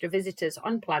possible extra visitors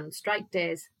on planned strike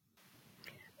days.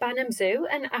 Banham Zoo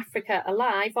and Africa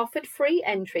Alive offered free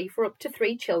entry for up to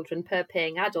 3 children per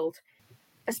paying adult.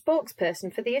 A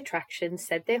spokesperson for the attraction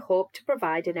said they hope to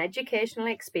provide an educational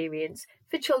experience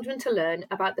for children to learn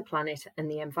about the planet and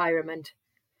the environment.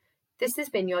 This has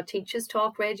been your Teachers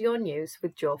Talk Radio News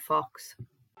with Joe Fox.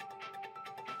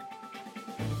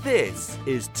 This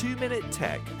is 2 Minute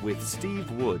Tech with Steve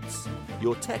Woods,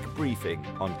 your tech briefing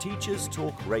on Teachers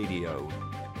Talk Radio.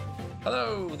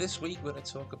 Hello, this week we're going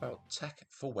to talk about tech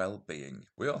for well-being.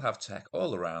 We all have tech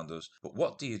all around us, but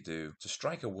what do you do to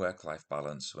strike a work-life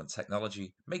balance when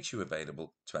technology makes you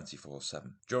available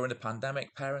 24/7? During the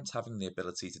pandemic, parents having the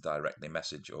ability to directly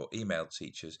message or email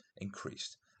teachers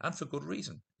increased, and for good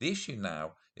reason. The issue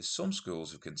now is some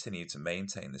schools have continued to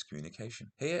maintain this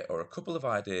communication. Here are a couple of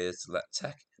ideas to let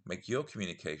tech make your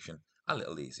communication a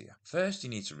little easier. First, you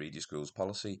need to read your school's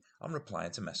policy on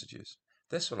replying to messages.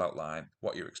 This will outline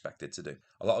what you're expected to do.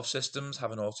 A lot of systems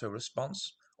have an auto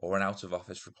response or an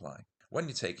out-of-office reply. When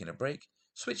you're taking a break,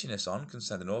 switching this on can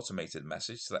send an automated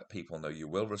message to let people know you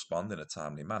will respond in a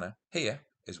timely manner. Here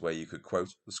is where you could quote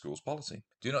the school's policy.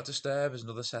 Do not disturb is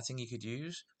another setting you could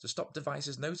use to stop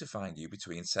devices notifying you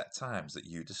between set times that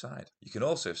you decide. You can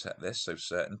also set this so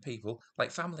certain people,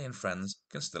 like family and friends,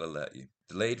 can still alert you.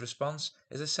 Delayed response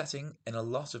is a setting in a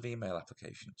lot of email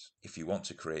applications. If you want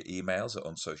to create emails at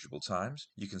unsociable times,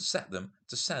 you can set them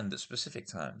to send at specific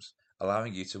times,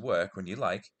 allowing you to work when you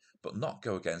like, but not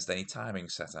go against any timing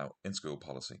set out in school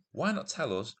policy. Why not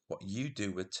tell us what you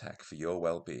do with tech for your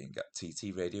well-being at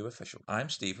TT Radio Official? I'm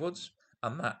Steve Woods,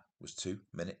 and that was 2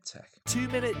 Minute Tech. 2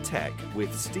 Minute Tech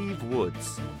with Steve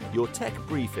Woods, your tech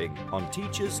briefing on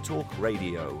Teachers Talk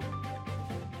Radio.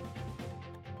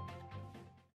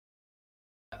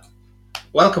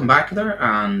 Welcome back there,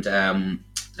 and did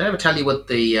I ever tell you what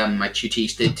my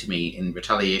tutees did to me in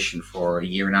retaliation for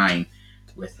Year 9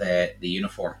 with the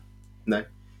uniform? No.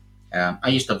 I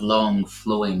used to have long,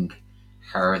 flowing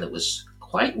hair that was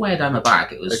quite way down my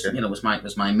back. It was, Okay. was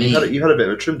my main. You had a bit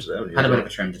of a trim today, haven't you? Had a bit of a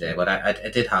trim today, but I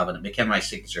did have it. It became my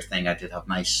signature thing. I did have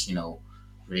nice,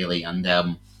 really.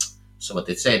 And so what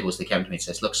they said was, they came to me and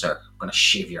says, "Look, sir, I'm going to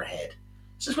shave your head." I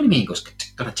says, "What do you mean?" He goes,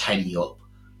 "Going to tidy you up."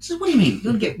 I says, "What do you mean?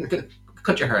 You're going to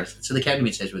cut your hair?" So they came to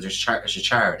me and says, "Well, there's a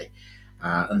charity."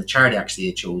 And the charity actually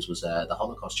they chose was the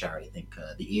Holocaust charity, I think,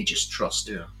 the Aegis Trust.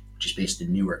 Yeah. Which is based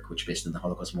in Newark, which is based in the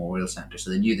Holocaust Memorial Centre. So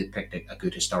they knew they'd picked a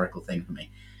good historical thing for me.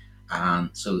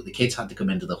 And so the kids had to come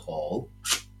into the hall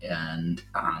and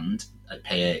I'd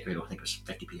pay, I think it was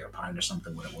 50p or a pound or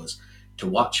something, what it was, to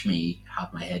watch me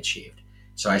have my head shaved.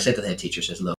 So I said to the head teacher,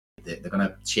 says, "Look, they're going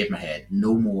to shave my head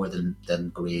no more than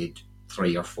grade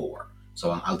 3 or 4. So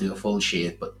I'll do a full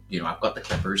shave, but, I've got the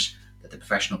clippers, the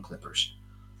professional clippers."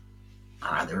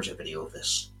 And there's a video of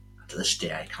this. To this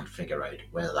day, I can't figure out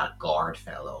whether that guard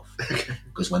fell off.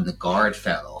 Because when the guard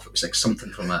fell off, it was like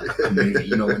something from a movie,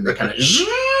 when they kind of...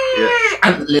 Yeah.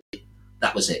 And literally,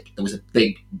 that was it. There was a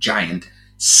big, giant,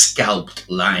 scalped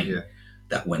line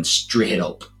that went straight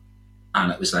up. And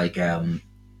it was like,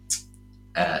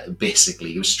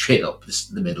 basically, it was straight up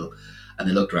the middle. And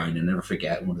they looked around, and I'll never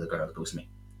forget, and one of the girls goes to me,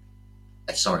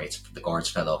 "Sorry, the guards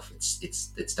fell off.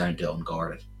 It's down to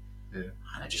unguarded." Yeah.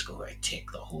 And I just go, "Right, take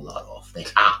the whole lot off." They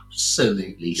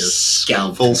absolutely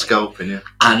scalped full me. scalping, yeah.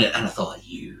 And I thought,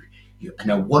 you. And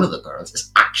now one of the girls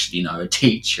is actually now a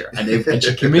teacher, and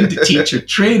she came into teacher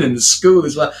training in the school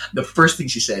as well. The first thing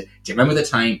she said, "Do you remember the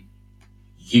time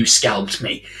you scalped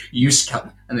me? You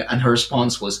scalped me." And her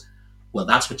response was, "Well,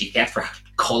 that's what you get for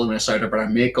calling us out about our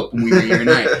makeup when we were Year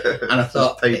 9. And I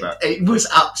thought, it was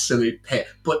absolute pay.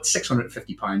 But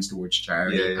 £650 towards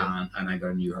charity, and I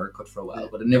got a new haircut for a while.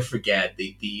 But I'll never forget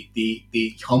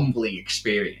the humbling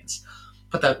experience.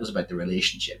 But that was about the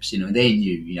relationships. They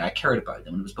knew, I cared about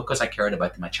them. And it was because I cared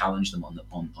about them, I challenged them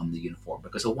on the uniform,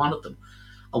 because I wanted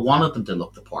them to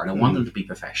look the part. I wanted them to be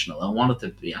professional. I wanted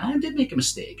them to be. I did make a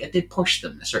mistake. I did push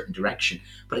them in a certain direction,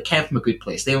 but it came from a good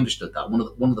place. They understood that.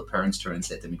 One of the parents turned and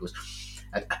said to me, goes,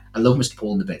 I love Mr.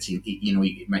 Paul in the bits.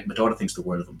 My daughter thinks the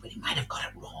world of him, but he might have got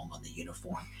it wrong on the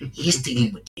uniform. He's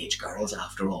dealing with teenage girls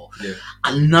after all. Yeah.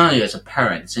 And now, as a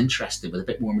parent, it's interesting, with a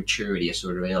bit more maturity, I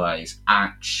sort of realise,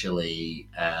 actually,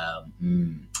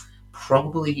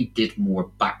 probably he did more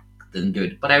back than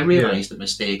good. But I realised the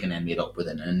mistake and then made up with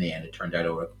it, and in the end it turned out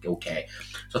okay.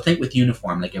 So I think with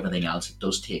uniform, like everything else, it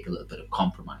does take a little bit of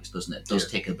compromise, doesn't it? It does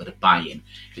take a bit of buy-in.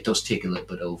 It does take a little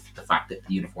bit of the fact that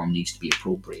the uniform needs to be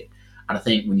appropriate. And I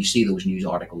think when you see those news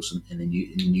articles in the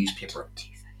newspaper,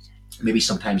 maybe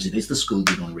sometimes it is the school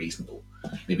being unreasonable.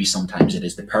 Maybe sometimes it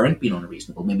is the parent being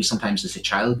unreasonable. Maybe sometimes it's the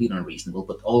child being unreasonable,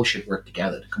 but all should work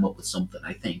together to come up with something,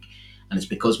 I think. And it's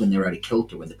because when they're out of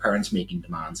kilter, when the parents making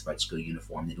demands about school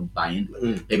uniform, they don't buy into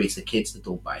it. Maybe it's the kids that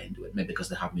don't buy into it. Maybe because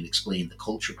they haven't been explained the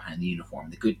culture behind the uniform,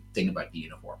 the good thing about the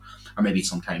uniform. Or maybe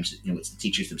sometimes it's the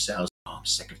teachers themselves. Oh, I'm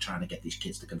sick of trying to get these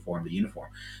kids to conform to the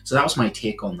uniform. So that was my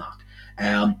take on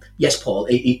that. Yes, Paul,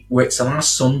 it's the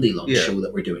last Sunday lunch show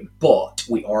that we're doing, but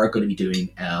we are going to be doing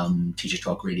Teachers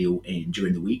Talk Radio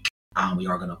during the week. And we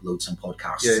are going to upload some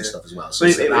podcasts and stuff as well. So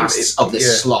it's the last of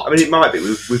this slot. I mean, it might be.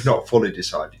 We've not fully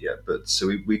decided yet, but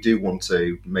so we do want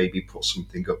to maybe put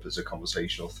something up as a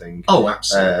conversational thing. Oh,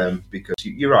 absolutely. Because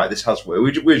you're right, this has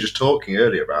worked. We were just talking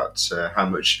earlier about how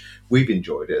much we've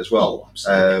enjoyed it as well. Oh,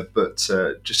 absolutely.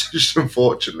 But just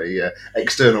unfortunately,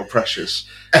 external pressures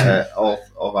of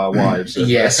our wives.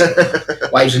 Yes,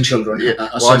 wives and children.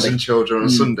 Wives and children on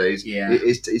Sundays. Yeah,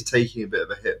 it's taking a bit of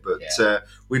a hit, but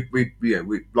we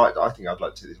like. I think I'd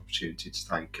like to take this opportunity to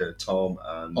thank Tom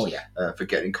and for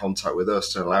getting in contact with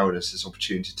us and allowing us this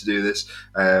opportunity to do this.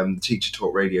 The Teacher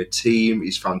Talk Radio team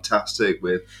is fantastic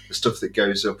with the stuff that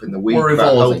goes up in the week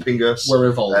about helping us. We're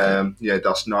evolving.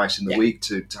 That's nice in the week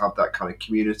to have that kind of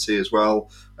community as well.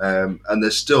 And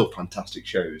there's still fantastic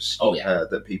shows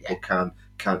that people can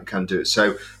do it.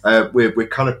 So we're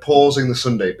kind of pausing the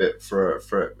Sunday bit for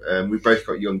we've both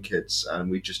got young kids and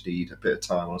we just need a bit of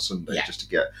time on a Sunday just to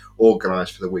get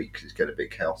organised for the week because it's getting a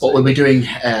bit chaotic. But we'll be doing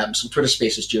some Twitter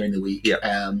Spaces during the week,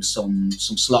 some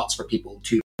slots for people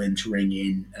to ring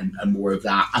in and more of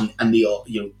that, and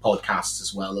the podcasts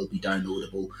as well. They'll be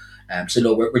downloadable. So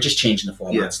no, we're just changing the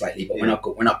format slightly, but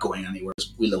we're not going anywhere.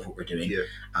 We love what we're doing,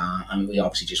 and we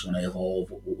obviously just want to evolve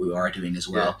what we are doing as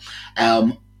well.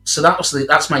 So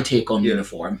that's my take on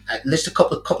uniform. List a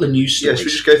couple of news stories. Yes,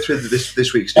 we just go through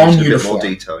this week's news in a bit more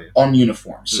detail. On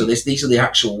uniform. So these are the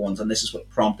actual ones, and this is what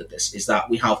prompted this, is that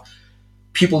we have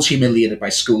pupils humiliated by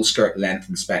school skirt length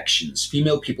inspections.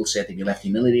 Female pupils said they'd be left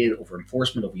humiliated over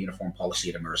enforcement of a uniform policy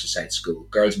at a Merseyside school.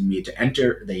 Girls were made to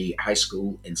enter the high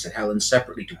school in St Helens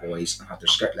separately to boys and have their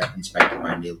skirt length inspected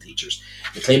by male teachers.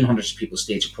 They claim hundreds of people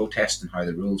staged a protest and how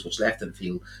the rules, which left them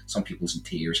feel some pupils in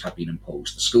tears, had been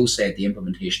imposed. The school said the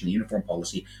implementation of the uniform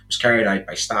policy was carried out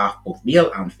by staff, both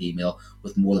male and female,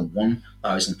 with more than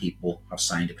 1,000 people have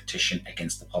signed a petition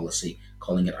against the policy,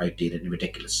 calling it outdated and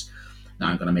ridiculous. Now,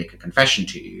 I'm going to make a confession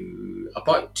to you.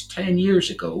 About 10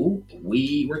 years ago,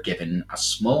 we were given a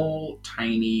small,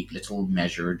 tiny, little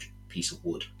measured piece of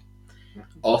wood,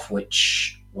 of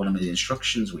which one of the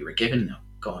instructions we were given, oh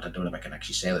God, I don't know if I can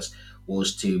actually say this,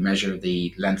 was to measure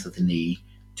the length of the knee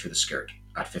to the skirt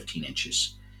at 15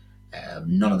 inches.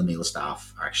 None of the male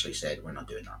staff actually said, we're not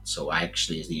doing that. So I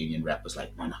actually, as the union rep, was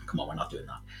like, come on, we're not doing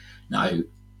that. Now,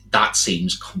 that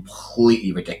seems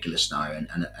completely ridiculous now,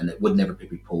 and it would never be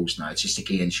proposed now. It's just,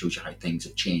 again, shows you how things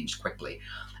have changed quickly.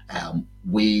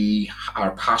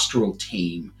 Our pastoral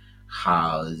team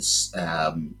has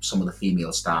some of the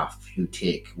female staff who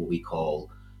take what we call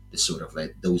the sort of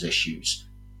like those issues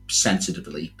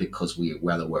sensitively, because we are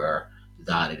well aware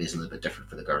that it is a little bit different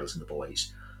for the girls and the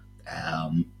boys.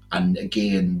 And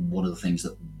again, one of the things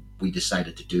that we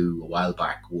decided to do a while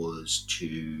back was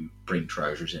to bring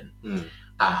trousers in.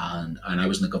 And I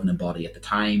was in the governing body at the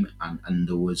time, and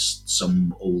there was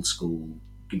some old school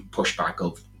pushback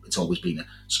of it's always been a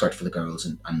skirt for the girls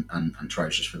and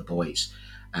trousers for the boys.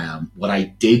 What I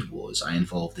did was I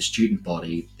involved the student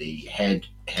body, the head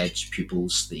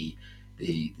pupils, the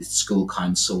school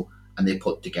council, and they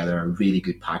put together a really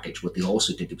good package. What they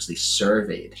also did was they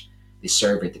surveyed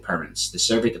the parents, they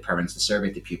surveyed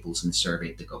the pupils, and they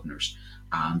surveyed the governors.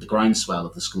 And the groundswell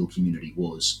of the school community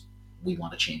was, we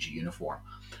want to change a uniform.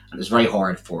 And it was very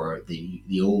hard for the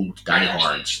old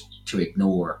diehards to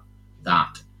ignore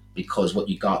that, because what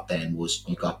you got then was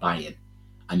you got buy-in,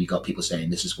 and you got people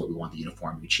saying, this is what we want the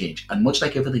uniform to change. And much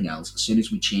like everything else, as soon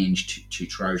as we changed to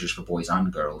trousers for boys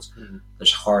and girls,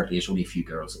 there's only a few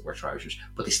girls that wear trousers,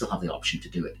 but they still have the option to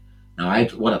do it. Now,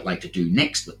 what I'd like to do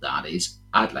next with that is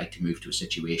I'd like to move to a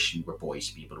situation where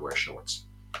boys be able to wear shorts.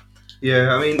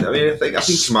 Yeah, I think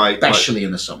especially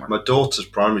in the summer. My daughter's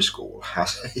primary school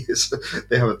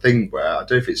they have a thing where I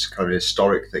don't know if it's kind of a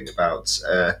historic thing about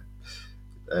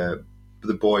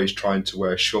the boys trying to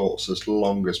wear shorts as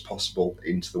long as possible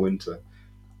into the winter,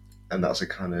 and that's a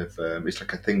kind of it's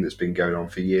like a thing that's been going on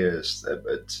for years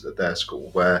at their school,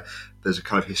 where there's a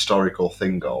kind of historical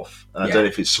thing of, and I don't know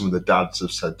if it's some of the dads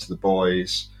have said to the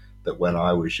boys that when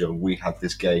I was young, we had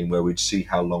this game where we'd see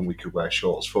how long we could wear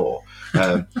shorts for.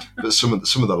 But some of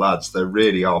the lads, they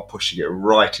really are pushing it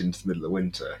right into the middle of the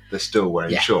winter. They're still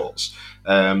wearing shorts.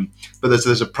 But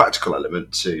there's a practical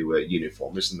element to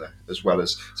uniform, isn't there? As well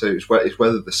as it's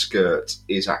whether the skirt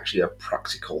is actually a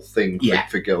practical thing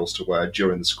for girls to wear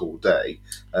during the school day,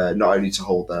 not only to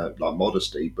hold their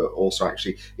modesty, but also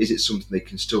actually is it something they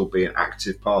can still be an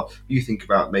active part. You think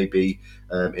about maybe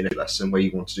in a lesson where you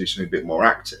want to do something a bit more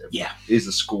active. Yeah. Is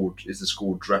the school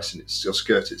dress and your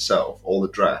skirt itself, or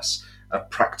the dress, a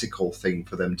practical thing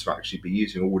for them to actually be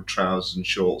using, or would trousers and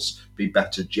shorts be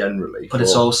better generally? But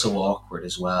it's also awkward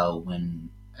as well and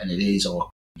it is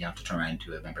awkward. You have to turn around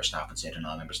to a member staff and say to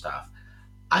another member staff,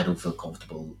 I don't feel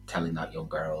comfortable telling that young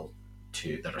girl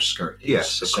that her skirt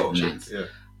is a certain length. Yeah.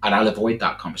 And I'll avoid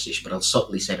that conversation, but I'll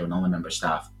subtly say to another member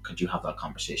staff, could you have that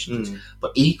conversation?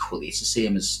 But equally, it's the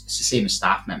same as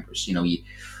staff members.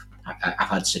 I've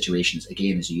had situations,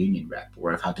 again, as a union rep,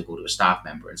 where I've had to go to a staff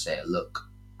member and say, look,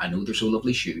 I know they're so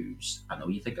lovely shoes. I know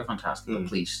you think they're fantastic, but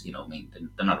please,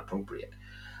 they're not appropriate.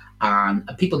 And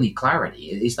people need clarity.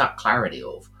 Is that clarity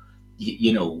of,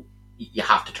 you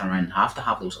have to turn around and have to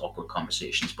have those awkward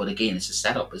conversations. But again, it's a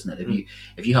setup, isn't it?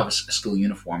 If you have a school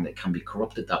uniform that can be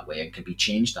corrupted that way and can be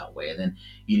changed that way, then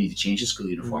you need to change the school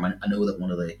uniform. And I know that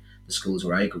one of the schools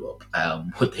where I grew up,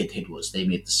 what they did was they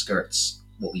made the skirts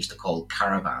what we used to call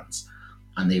caravans.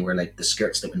 And they were like the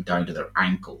skirts that went down to their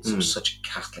ankles. It was such a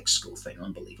Catholic school thing,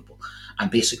 unbelievable. And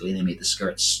basically they made the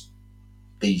skirts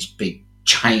these big,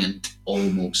 giant,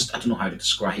 almost, I don't know how to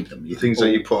describe them. The things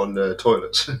that you put on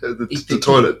toilets, the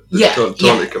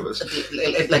toilet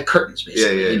covers, like curtains,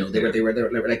 basically. They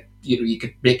were like, you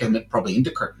could make them probably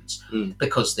into curtains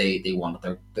because they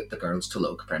wanted the girls to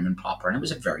look prim and proper, and it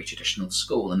was a very traditional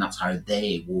school, and that's how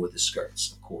they wore the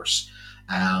skirts, of course.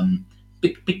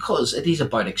 Because it is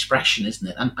about expression, isn't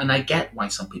it? And I get why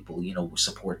some people,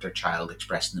 support their child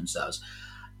expressing themselves.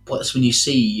 But it's when you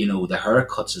see, the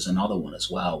haircuts is another one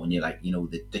as well. When you're like,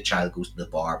 the child goes to the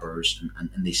barbers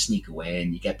and they sneak away,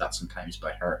 and you get that sometimes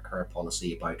about her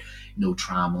policy about no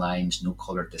tram lines, no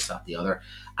colour, this, that, the other.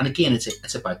 And again,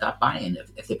 it's about that buy-in.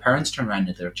 If the parents turn around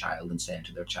to their child and say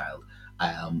to their child,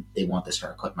 they want this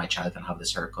haircut, my child can have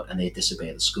this haircut, and they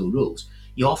disobey the school rules,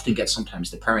 you often get sometimes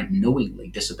the parent knowingly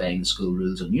disobeying the school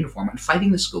rules on uniform and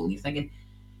fighting the school, and you're thinking,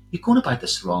 you're going about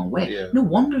this the wrong way. Yeah. No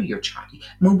wonder your child.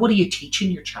 What are you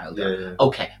teaching your child? Yeah.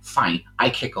 Okay, fine. I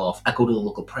kick off. I go to the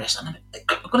local press, and I'm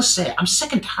going to say, I'm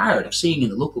sick and tired of seeing in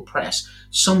the local press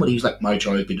somebody who's like, my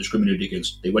child's been discriminated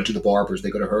against. They went to the barbers. They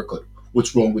got a haircut.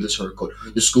 What's wrong with this haircut?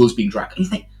 The school's being dragged. And you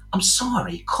think, I'm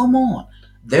sorry. Come on.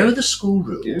 They're the school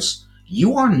rules. Yeah.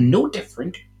 You are no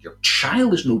different. Your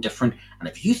child is no different. And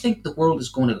if you think the world is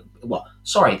going to,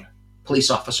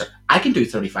 police officer, I can do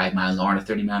 35 mile an hour in a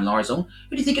 30 mile an hour zone.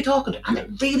 Who do you think you're talking to? And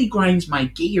it really grinds my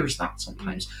gears, that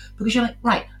sometimes, because you're like,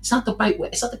 right, it's not the right way.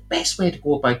 It's not the best way to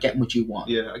go about getting what you want.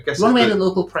 Yeah, I guess run away to the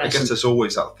local press. I guess there's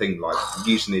always that thing, like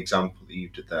using the example that you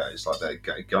did there. It's like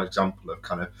that example of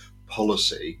kind of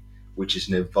policy, which is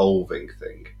an evolving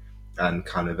thing, and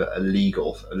kind of a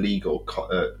legal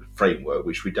framework,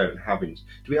 which we don't have. Do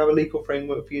we have a legal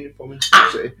framework for uniform in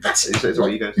city?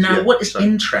 What is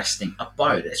interesting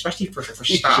about it, especially for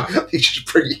staff? You should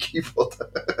bring your keyboard.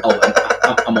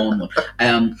 I'm on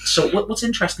one. So what's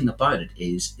interesting about it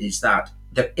is that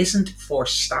there isn't for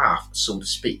staff, so to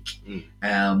speak.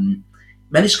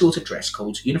 Many schools have dress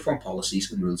codes, uniform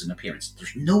policies, and rules in appearance.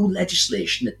 There's no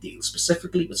legislation that deals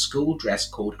specifically with school dress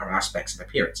code or aspects of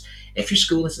appearance. If your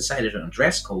school has decided on a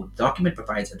dress code, the document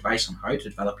provides advice on how to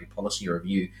develop your policy or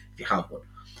review if you have one.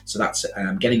 So that's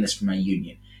I'm getting this from my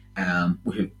union,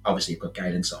 who obviously have got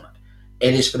guidance on it.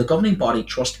 It is for the governing body,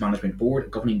 trust management board, a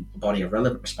governing body, a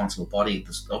relevant responsible body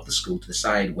of the school to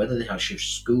decide whether they have a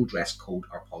school dress code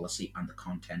or policy and the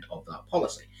content of that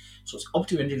policy. So it's up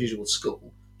to an individual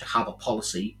school to have a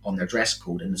policy on their dress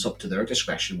code, and it's up to their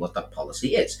discretion what that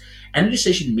policy is. Any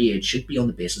decision made should be on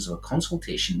the basis of a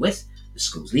consultation with the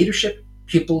school's leadership,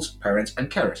 pupils, parents, and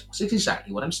carers. That's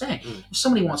exactly what I'm saying. If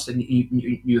somebody wants the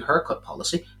new haircut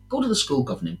policy, go to the school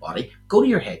governing body, go to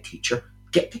your head teacher,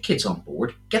 get the kids on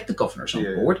board, get the governors on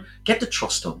board, get the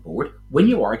trust on board, win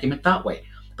your argument that way.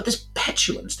 But this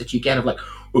petulance that you get of like,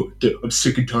 I'm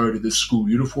sick and tired of this school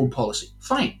uniform policy.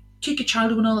 Fine. take a child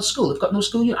to another school. They've got no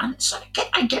school uniform. And so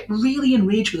I get really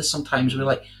enraged with this sometimes. We're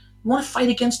like, you want to fight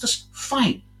against us?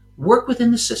 Fine. Work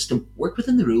within the system, work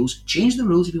within the rules, change the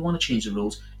rules if you want to change the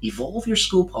rules, evolve your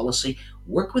school policy,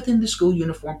 work within the school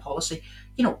uniform policy,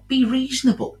 be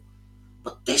reasonable.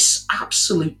 But this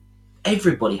absolute,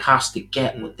 everybody has to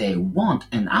get what they want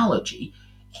analogy,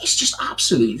 it's just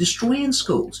absolutely destroying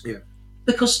schools. Yeah.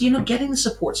 Because you're not getting the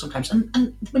support sometimes, and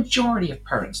the majority of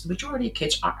parents, the majority of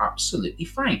kids are absolutely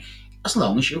fine. As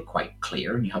long as you're quite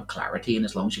clear and you have clarity, and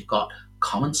as long as you've got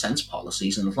common sense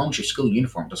policies, and as long as your school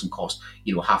uniform doesn't cost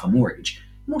half a mortgage,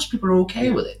 most people are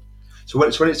okay with it. So when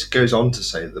it goes on to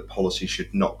say that the policy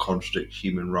should not contradict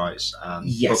human rights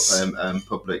and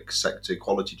public sector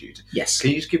equality duty, yes,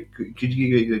 could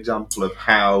you give an example of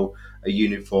how a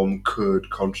uniform could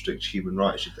contradict human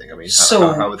rights? You think? I mean,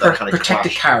 how would that kind of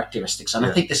protected clash? Characteristics, and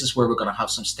I think this is where we're going to have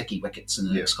some sticky wickets in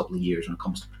the next couple of years when it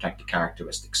comes to protected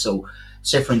characteristics. So,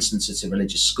 say for instance, it's a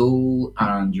religious school,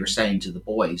 and you're saying to the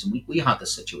boys, and we had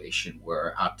this situation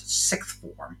where at sixth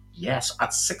form,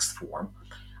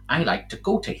 I liked a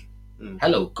goatee.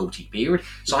 Hello, goatee beard.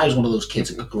 So I was one of those kids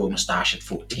that could grow a moustache at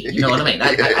 14. You know what I mean?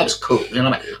 I was cool. You know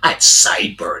what I mean? I had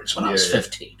sideburns when I was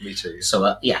 15. Me too.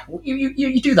 So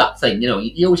you do that thing.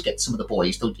 You always get some of the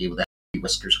boys, don't you, with their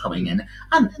whiskers coming in,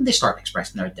 and they start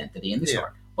expressing their identity, and they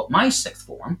start. But my sixth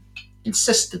form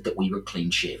insisted that we were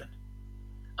clean shaven.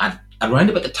 And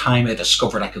around about the time I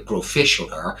discovered I could grow facial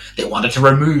hair, they wanted to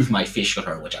remove my facial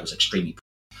hair, which I was extremely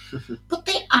proud of. But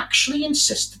they actually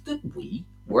insisted that we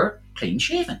were clean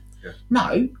shaven. Yeah.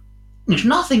 Now, there's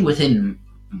nothing within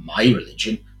my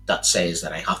religion that says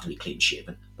that I have to be clean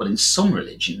shaven, but in some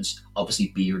religions, obviously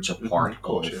beards are part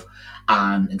of,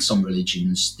 and in some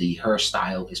religions, the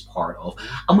hairstyle is part of.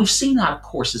 And we've seen that, of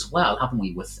course, as well, haven't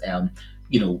we, with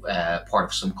part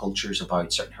of some cultures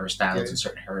about certain hairstyles and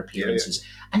certain hair appearances.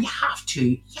 And you have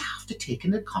to take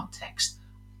into context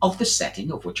of the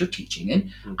setting of what you're teaching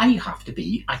in, and you have to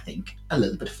be, I think, a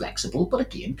little bit flexible, but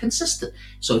again, consistent.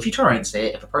 So if you turn around and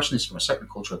say, if a person is from a certain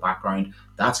cultural background,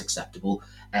 that's acceptable,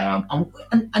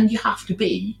 and you have to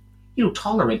be,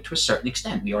 tolerant to a certain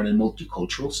extent. We are in a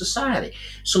multicultural society.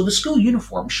 So the school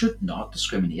uniform should not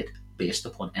discriminate based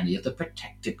upon any of the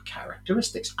protected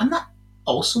characteristics. And that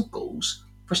also goes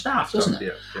for staff, doesn't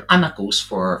it? Yeah. And that goes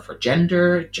for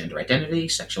gender identity,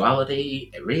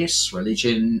 sexuality, race,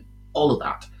 religion, all of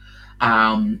that.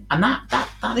 And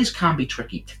that can be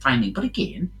tricky to finding, but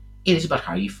again, it is about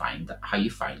how you find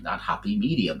that happy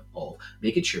medium of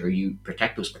making sure you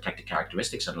protect those protected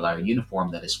characteristics and allow a uniform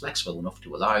that is flexible enough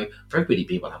to allow for everybody to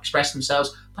be able to express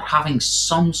themselves, but having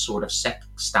some sort of set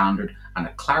standard and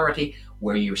a clarity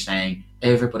where you're saying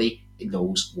everybody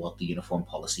knows what the uniform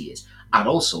policy is, and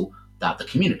also that the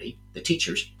community, the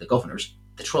teachers, the governors,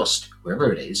 the trust,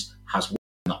 wherever it is, has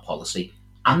that policy,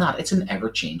 and that it's an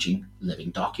ever-changing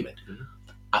living document.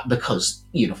 Because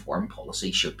uniform policy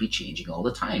should be changing all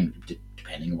the time,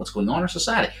 depending on what's going on in our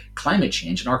society. Climate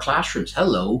change in our classrooms.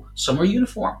 Hello, summer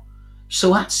uniform.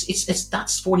 So that's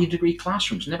 40-degree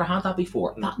classrooms. Never had that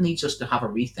before. That needs us to have a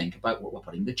rethink about what we're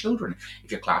putting the children in.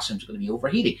 If your classrooms are going to be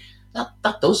overheating,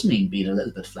 that does mean being a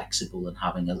little bit flexible and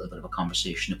having a little bit of a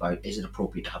conversation about, is it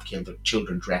appropriate to have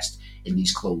children dressed in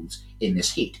these clothes in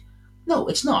this heat? No,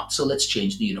 it's not. So let's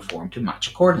change the uniform to match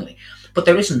accordingly. But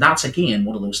there isn't. That's again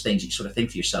one of those things you sort of think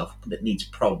to yourself that needs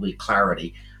probably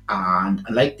clarity. And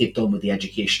like they've done with the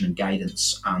Education and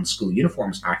Guidance and School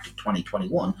Uniforms Act of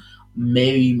 2021,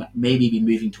 maybe be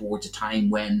moving towards a time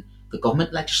when the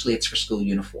government legislates for school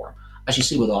uniform. As you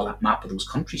see with all that map of those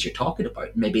countries you're talking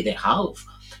about, maybe they have,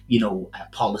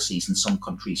 policies in some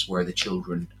countries where the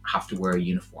children have to wear a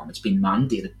uniform. It's been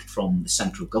mandated from the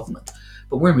central government.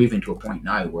 But we're moving to a point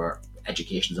now where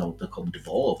education has all become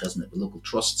devolved, doesn't it? The local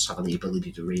trusts have the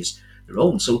ability to raise their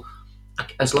own. So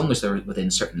as long as they're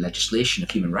within certain legislation of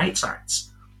human rights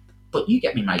acts, but you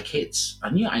get me my kids,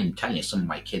 and I'm telling you, some of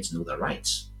my kids know their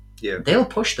rights. Yeah. They'll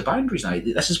push the boundaries now.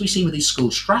 This is we see with these school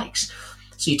strikes.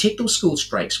 So you take those school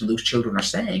strikes when those children are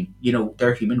saying,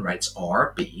 their human rights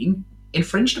are being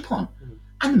infringed upon.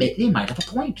 And they might have a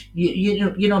point. You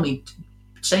know what I mean?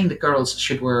 Saying that girls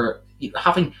should wear,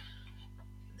 having...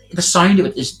 The sound of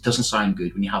it doesn't sound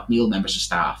good when you have male members of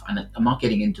staff, and I'm not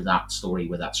getting into that story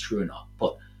whether that's true or not,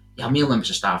 but you have male members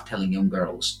of staff telling young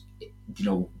girls,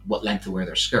 what length to wear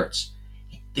their skirts.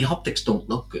 The optics don't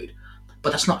look good,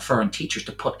 but that's not fair on teachers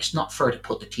it's not fair to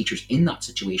put the teachers in that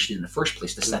situation in the first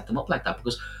place to set them up like that,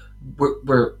 because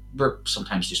we're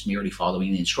sometimes just merely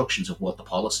following the instructions of what the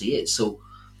policy is. So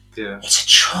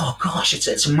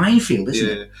it's a minefield, isn't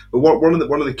it? But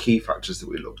one of the key factors that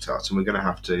we looked at, and we've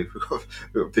got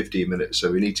 15 minutes,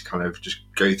 so we need to kind of just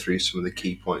go through some of the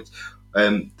key points.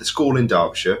 The school in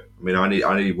Derbyshire, I mean, I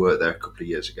nearly worked there a couple of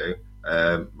years ago.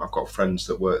 I've got friends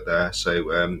that work there.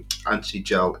 So Anthony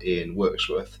Gell in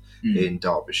Wirksworth in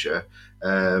Derbyshire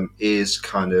is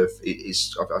kind of,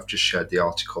 I've just shared the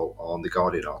article on the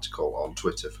Guardian article on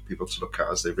Twitter for people to look at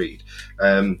as they read.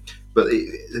 But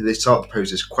they start to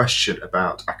pose this question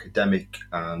about academic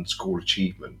and school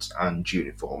achievement and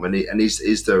uniform, and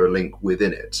is there a link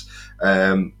within it?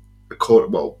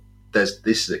 This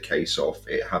is a case of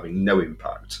it having no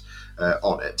impact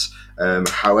on it.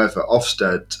 However,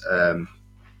 Ofsted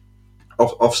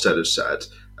has said,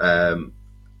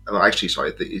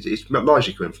 it's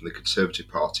largely coming from the Conservative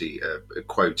Party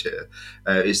quote here,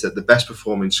 is that the best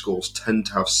performing schools tend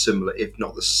to have similar, if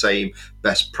not the same,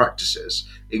 best practices,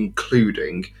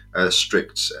 including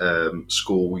strict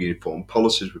school uniform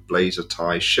policies with blazer,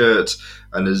 tie, shirts,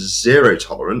 and a zero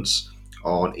tolerance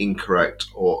on incorrect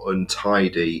or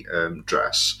untidy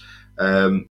dress.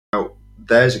 Now,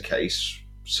 there's a case,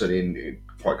 certainly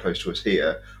quite close to us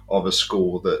here, of a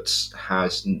school that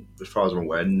has, as far as I'm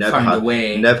aware, never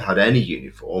had any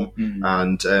uniform.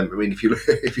 And I mean, if you look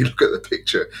at the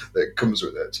picture that comes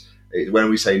with it, when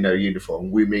we say no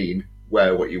uniform, we mean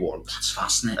wear what you want. That's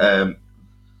fascinating.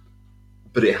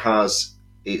 But it's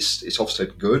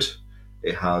Ofsted good.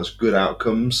 It has good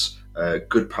outcomes.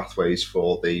 Good pathways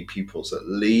for the pupils that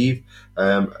leave.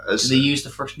 Do they use the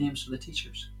first names for the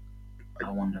teachers? I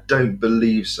wonder. Don't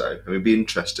believe so. I mean, it'd be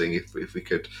interesting if we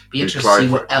could. Be interesting to see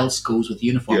what else goes with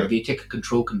uniform. Yeah. If you take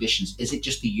control conditions, is it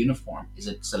just the uniform? Is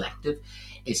it selective?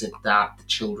 Is it that the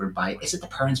children is it the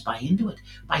parents buy into it?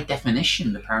 By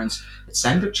definition, the parents that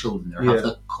send their children there have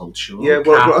the cultural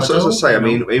capital. As I say, I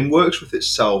mean, in Wirksworth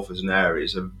itself as an area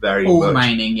is a very old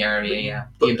mining area,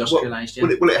 the industrialised.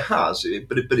 Well, it has,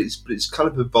 but it's kind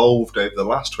of evolved over the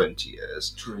last 20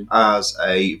 years as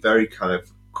a very kind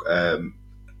of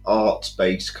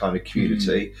art-based kind of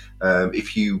community.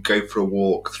 If you go for a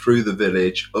walk through the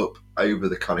village up over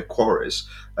the kind of quarries,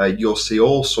 you'll see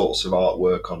all sorts of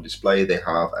artwork on display. They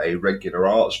have a regular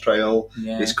arts trail.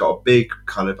 It's got a big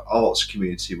kind of arts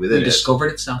community within it.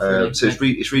 Discovered itself. Really. So it's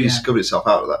really discovered itself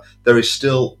out of that. There is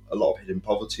still a lot of hidden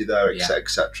poverty there,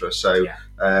 etc. So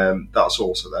that's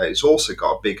also there. It's also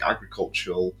got a big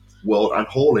agricultural world and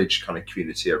haulage kind of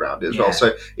community around it as well.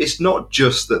 So it's not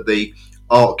just that the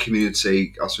art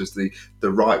community, I suppose the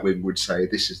right wing would say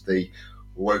this is the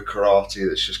wokerati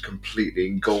that's just completely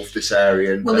engulfed this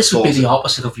area. Well, this would be the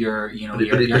opposite of your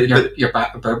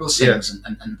Burble Sims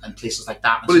and places like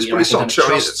that. But it's not true.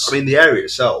 I mean, the area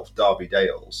itself, Derby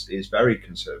Dales, is very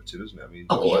conservative, isn't it? I mean,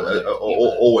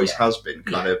 always has been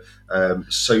kind of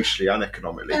socially and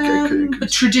economically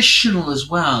traditional as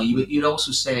well. You'd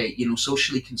also say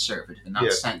socially conservative in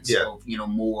that sense of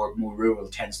more rural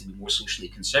tends to be more socially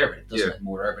conservative, doesn't it?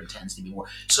 More urban tends to be more.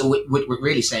 So what we're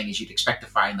really saying is you'd expect to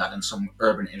find that in some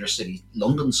urban inner city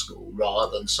London school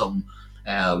rather than some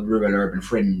rural urban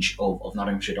fringe of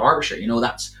Nottinghamshire, Derbyshire.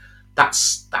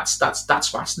 That's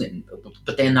fascinating.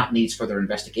 But then that needs further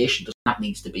investigation. That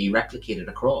needs to be replicated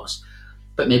across.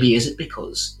 But maybe is it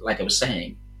because, like I was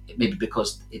saying, maybe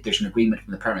because there's an agreement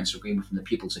from the parents, agreement from the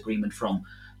pupils, agreement from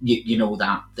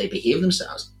that they behave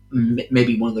themselves.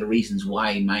 Maybe one of the reasons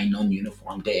why my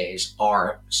non-uniform days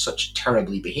are such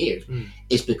terribly behaved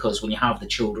is because when you have the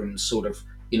children sort of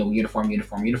uniform,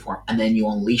 and then you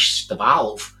unleash the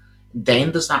valve,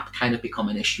 then does that kind of become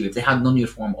an issue? If they had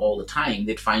non-uniform all the time,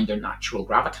 they'd find their natural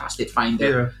gravitas. They'd find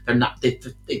they're not.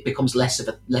 It becomes less of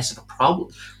a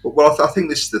problem. Well, I think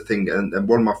this is the thing, and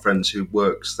one of my friends who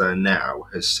works there now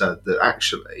has said that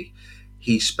actually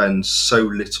he spends so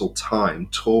little time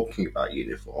talking about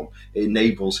uniform, it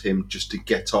enables him just to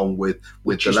get on with the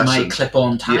lessons. Which is my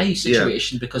clip-on tie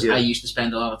situation, because I used to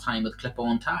spend a lot of time with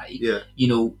clip-on tie.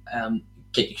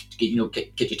 Get your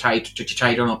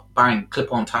tie done up, bang,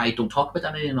 clip on tie, don't talk about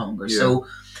that any longer. So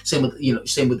same with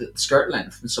the skirt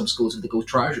length. In some schools, if they go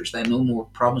trousers, they have no more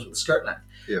problems with the skirt length.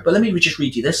 But let me just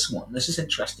read you this one. This is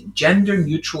interesting. Gender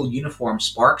neutral uniform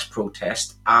sparks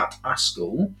protest at a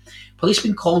school. Police have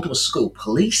been called to a school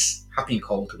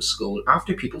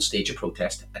after people stage a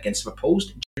protest against a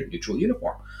proposed gender neutral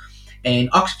uniform. In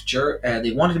Oxfordshire,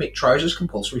 they wanted to make trousers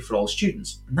compulsory for all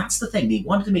students. And that's the thing. They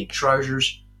wanted to make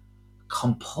trousers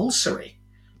compulsory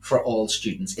for all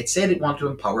students. It said it wanted to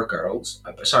empower pupils,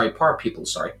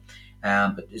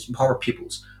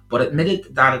 but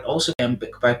admitted that it also came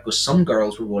about because some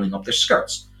girls were rolling up their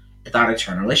skirts, that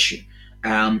eternal issue,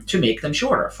 to make them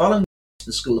shorter. Following this,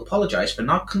 the school apologised for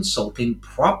not consulting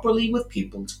properly with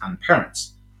pupils and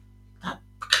parents. That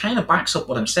kind of backs up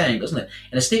what I'm saying, doesn't it?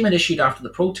 In a statement issued after the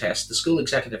protest, the school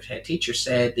executive head teacher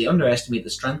said they underestimated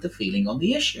the strength of feeling on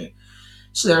the issue.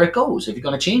 So there it goes. If you're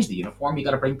going to change the uniform, you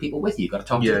got to bring people with you. You got to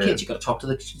talk to the kids. You got to talk to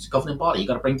the governing body. You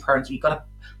got to bring parents. You got to.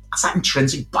 That's that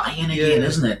intrinsic buy-in again,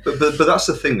 isn't it? But that's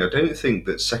the thing. I don't think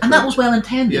that secondary. And that was well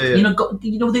intended.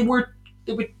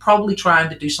 They were probably trying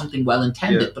to do something well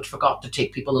intended, but forgot to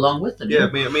take people along with them. Yeah,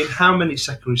 I mean, how many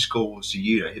secondary schools do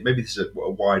you know? Maybe this is a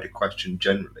wider question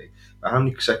generally. But how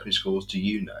many secondary schools do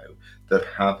you know that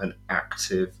have an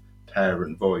active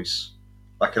parent voice?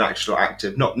 Like an actual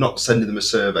active, not sending them a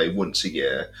survey once a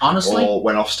year, honestly, or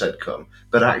when Ofsted come,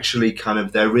 but actually kind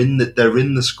of they're in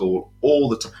the school all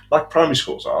the time, like primary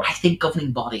schools are. I think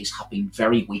governing bodies have been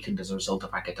very weakened as a result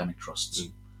of academic trusts.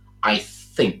 I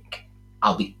think,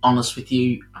 I'll be honest with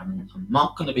you, I'm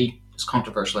not going to be as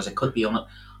controversial as I could be on it,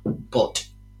 but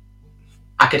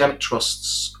academic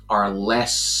trusts are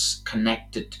less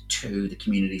connected to the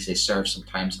communities they serve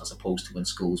sometimes, as opposed to when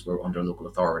schools were under local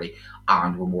authority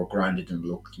and were more grounded in the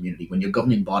local community. When your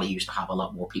governing body used to have a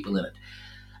lot more people in it.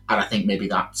 And I think maybe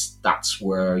that's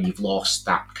where you've lost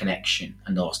that connection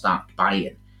and lost that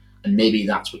buy-in. And maybe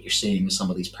that's what you're seeing with some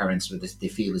of these parents, where they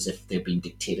feel as if they're being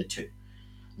dictated to,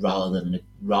 rather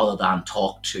than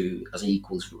talk to as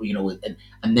equals,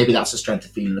 and maybe that's the strength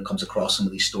of feeling that comes across some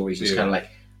of these stories. It's kind of like,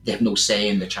 they have no say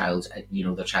in their child's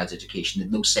education. They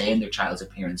have no say in their child's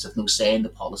appearance. They have no say in the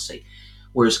policy.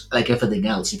 Whereas, like everything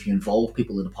else, if you involve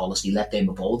people in the policy, let them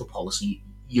evolve the policy,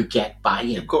 you get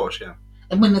buy-in. Of course, yeah.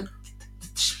 And when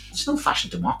there's no fashion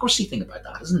democracy thing about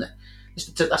that, isn't it?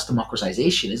 That's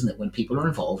democratization, isn't it? When people are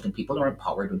involved and people are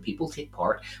empowered, when people take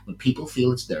part, when people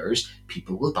feel it's theirs,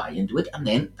 people will buy into it. And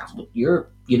then that's what your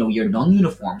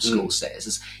non-uniform school says,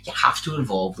 is you have to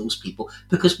involve those people,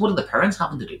 because what are the parents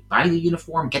having to do? Buy the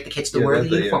uniform, get the kids to wear the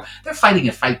uniform. They're fighting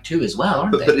a fight too as well,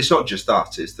 aren't they? But it's not just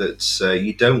that. It's that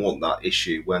you don't want that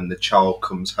issue when the child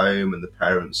comes home and the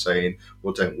parents saying,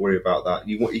 well, don't worry about that.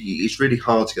 It's really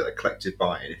hard to get that collective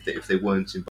buy-in if they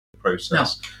weren't involved in the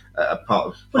process.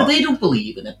 But if they don't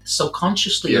believe in it,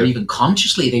 subconsciously or even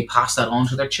consciously, they pass that on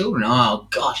to their children. Oh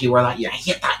gosh, you wear that, I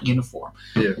hate that uniform.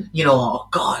 Oh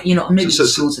God, and maybe the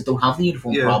schools that don't have the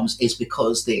uniform problems is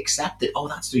because they accept it. Oh,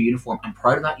 that's their uniform. I'm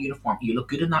proud of that uniform. You look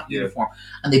good in that uniform,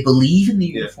 and they believe in the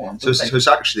uniform. So it's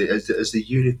actually as the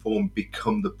uniform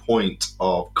become the point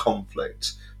of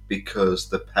conflict because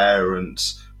the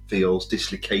parents feels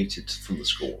dislocated from the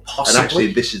school. Possibly. And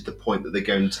actually this is the point that they're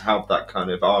going to have that kind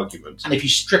of argument. And if you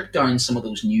strip down some of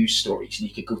those news stories, and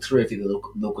you could go through every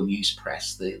local news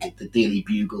press, the Daily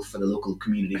Bugle for the local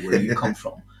community where you come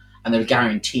from, and they'll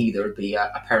guarantee there'll be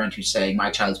a parent who's saying,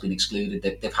 my child's been excluded,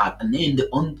 they've had, and then the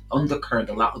undercurrent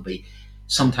of that will be,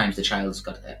 sometimes the child's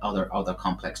got other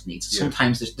complex needs.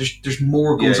 Sometimes there's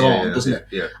more goes on, doesn't it?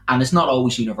 Yeah. And it's not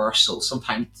always universal.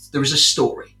 Sometimes there is a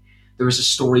story. There is a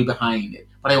story behind it.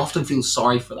 But I often feel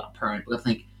sorry for that parent, but I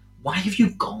think, why have you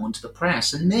gone to the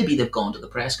press? And maybe they've gone to the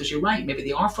press because you're right. Maybe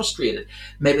they are frustrated.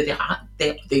 Maybe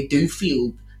they do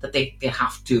feel that they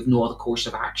have to have no other course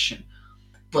of action.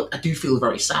 But I do feel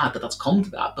very sad that that's come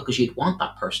to that, because you'd want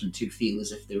that person to feel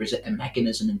as if there is a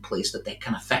mechanism in place that they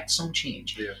can affect some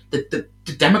change. Yeah. The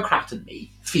Democrat in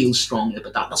me feels strongly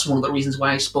about that. That's one of the reasons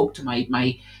why I spoke to my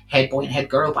head boy and head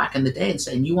girl back in the day and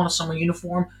saying, you want a summer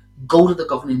uniform? Go to the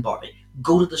governing body,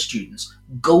 go to the students,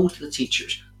 go to the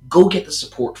teachers, go get the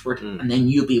support for it, and then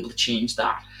you'll be able to change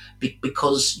that.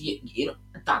 Because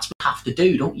that's what you have to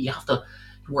do, don't you? You have to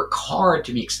work hard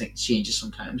to make changes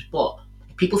sometimes, but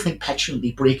people think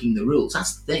petulantly breaking the rules.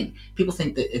 That's the thing. People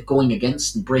think that going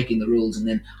against and breaking the rules and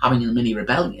then having a mini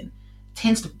rebellion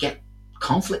tends to get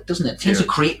conflict, doesn't it? It tends to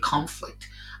create conflict.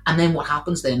 And then what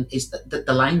happens then is that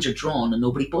the lines are drawn and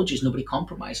nobody budges, nobody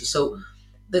compromises. So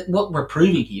what we're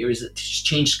proving here is that to just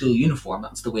change school uniform,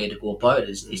 that's the way to go about it,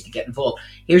 is to get involved.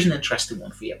 Here's an interesting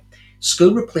one for you.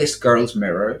 School replaced girls'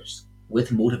 mirrors with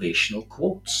motivational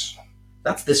quotes.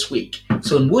 That's this week.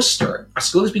 So in Worcester, a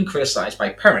school has been criticised by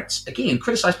parents,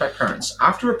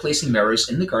 after replacing mirrors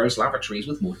in the girls' lavatories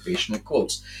with motivational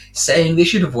quotes, saying they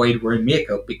should avoid wearing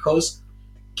makeup because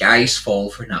guys fall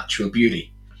for natural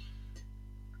beauty.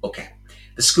 Okay.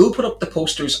 The school put up the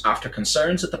posters after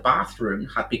concerns that the bathroom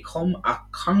had become a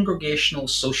congregational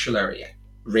social area.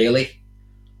 Really?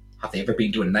 Have they ever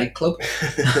been to a nightclub?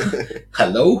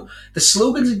 Hello? The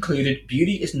slogans included,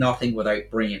 beauty is nothing without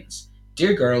brains.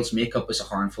 Dear girls, makeup is a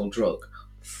harmful drug.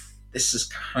 This is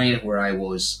kind of where I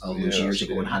was all those years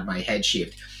ago and had my head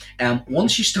shaved.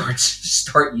 Once you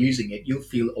start using it, you'll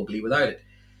feel ugly without it.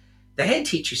 The head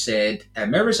teacher said,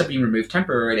 mirrors have been removed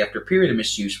temporarily after a period of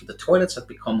misuse, where the toilets have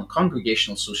become a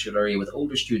congregational social area with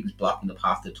older students blocking the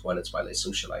path to the toilets while they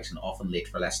socialise and often late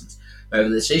for lessons. However,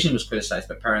 the decision was criticised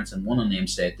by parents, and one unnamed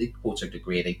said, the quotes are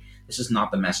degrading. This is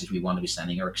not the message we want to be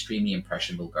sending our extremely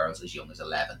impressionable girls as young as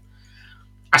 11.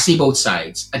 I see both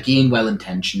sides. Again,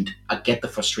 well-intentioned. I get the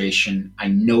frustration. I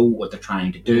know what they're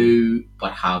trying to do,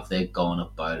 but have they gone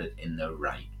about it in the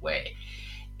right way?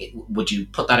 Would you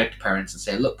put that out to parents and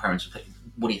say, look, parents,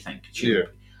 what do you think?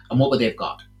 And what would they've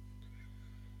got?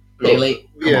 Bailey?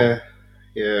 Yeah,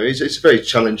 it's a very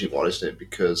challenging one, isn't it?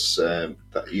 Because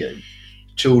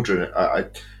children.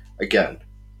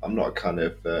 I'm not a kind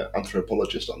of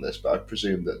anthropologist on this, but I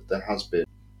presume that there has been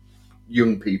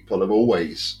young people have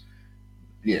always,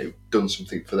 done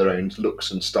something for their own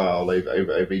looks and style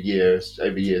over years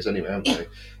anyway, haven't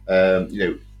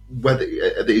they? Whether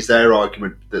is their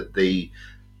argument that the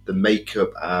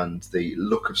makeup and the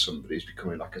look of somebody is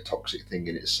becoming like a toxic thing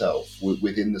in itself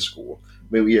within the school.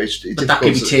 I mean, but that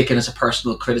could be taken as a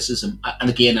personal criticism. And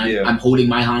again, I'm holding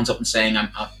my hands up and saying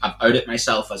I've outed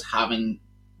myself as having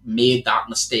made that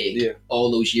mistake all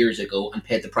those years ago and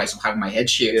paid the price of having my head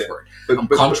shaved for it. I'm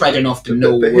contrite enough to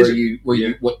know what you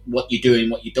do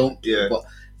and what you don't do. But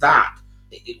that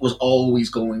it was always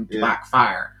going to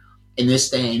backfire in this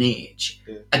day and age.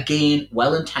 Again,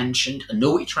 well intentioned and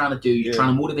know what you're trying to do. You're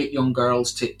trying to motivate young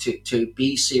girls to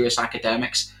be serious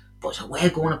academics, but there's a way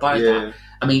of going about that.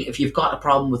 I mean, if you've got a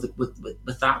problem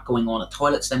with that going on at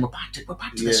toilets, then we're back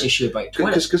to this issue about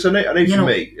toilets. Because I know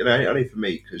for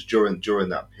me, because during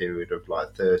that period of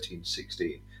like 13,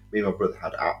 16, me and my brother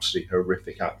had absolutely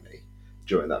horrific acne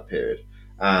during that period,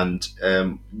 and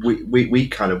we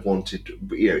kind of wanted,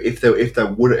 if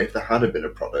there had been a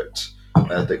product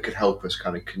that could help us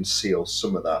kind of conceal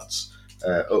some of that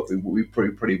up, we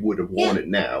probably would have worn it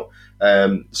now.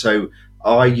 So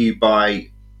are you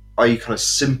kind of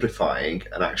simplifying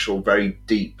an actual very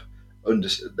deep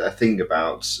thing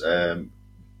about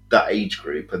that age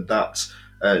group and that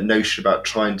notion about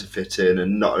trying to fit in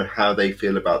and not how they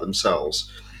feel about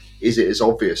themselves? Is it as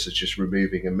obvious as just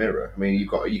removing a mirror? I mean, you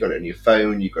got it on your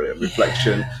phone, you've got it in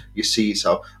reflection, you see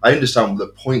yourself. I understand the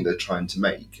point they're trying to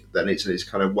make. Then it's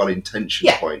kind of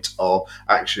well-intentioned point of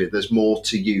actually there's more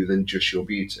to you than just your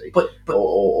beauty. But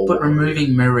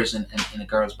removing mirrors in a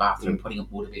girl's bathroom, putting up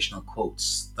motivational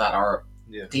quotes that are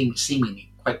deemed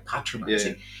seemingly quite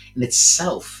patronising in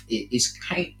itself is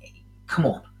kind. Come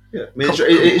on. Yeah. I mean,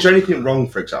 is there anything wrong,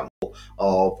 for example,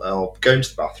 of going to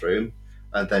the bathroom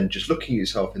and then just looking at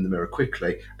yourself in the mirror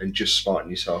quickly and just smarting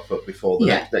yourself up before the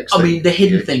next thing? I mean, the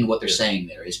hidden thing, what they're saying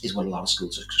there is what a lot of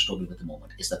schools are struggling with at the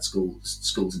moment, is that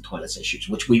schools and toilets issues,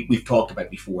 which we've talked about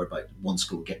before, about one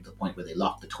school getting to the point where they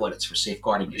lock the toilets for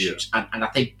safeguarding issues. And I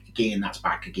think, again, that's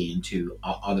back again to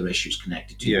other issues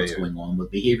connected to what's going on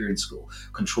with behaviour in school,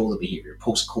 control of behaviour,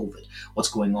 post-COVID, what's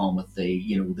going on with the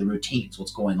routines,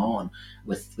 what's going on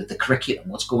with the curriculum,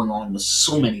 what's going on with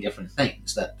so many different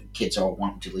things that the kids are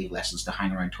wanting to leave lessons to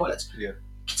hang around toilets.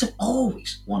 Kids have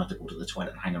always wanted to go to the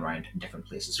toilet and hang around in different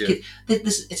places. Kids,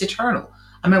 it's eternal.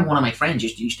 I remember one of my friends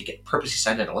used to get purposely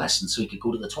sent out of lessons so he could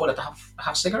go to the toilet to have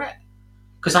a cigarette.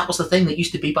 Because that was the thing that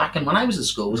used to be back when I was in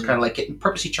school, was kind of like getting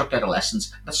purposely chucked out of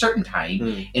lessons at a certain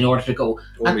time in order to go.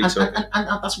 And that's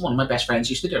what one of my best friends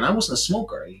used to do. And I wasn't a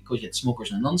smoker, because you had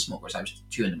smokers and non-smokers. I was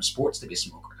too into my sports to be a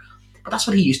smoker. But that's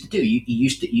what he used to do. He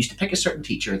used to pick a certain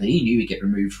teacher that he knew he'd get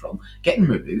removed from, get him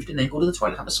removed, and then go to the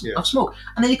toilet and have a smoke.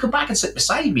 And then he'd come back and sit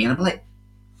beside me, and I'd be like,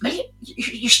 mate,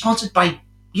 you're sponsored by,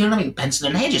 you know what I mean, Benson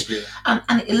and Hedges.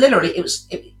 And it literally,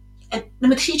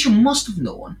 the teacher must have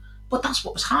known, but that's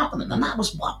what was happening. And that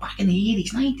was back in the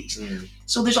 80s, 90s.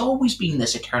 So there's always been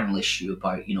this eternal issue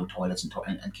about, toilets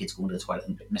and kids going to the toilet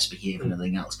and misbehaving and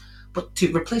everything else. But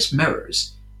to replace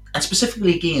mirrors, and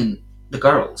specifically, again, the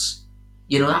girls,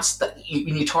 that's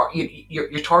you're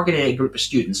targeting a group of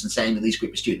students and saying to these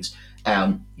group of students,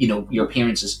 your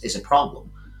appearance is a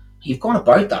problem. You've gone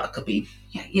about that. It could be,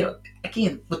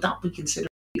 again, would that be considered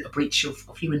a breach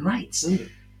of human rights?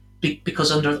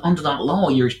 Because under that law,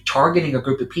 you're targeting a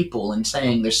group of people and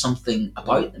saying there's something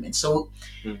about them. And so,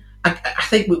 I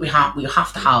think we have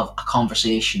to have a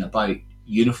conversation about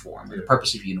uniform, the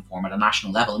purpose of uniform at a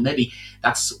national level, and maybe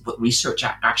that's what research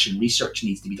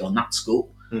needs to be done at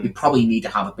school. We probably need to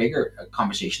have a bigger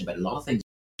conversation about a lot of things.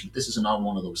 This is another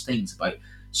one of those things about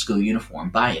school uniform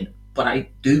buy-in. But I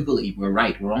do believe we're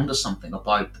right. We're onto something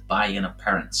about the buy-in of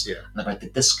parents and about the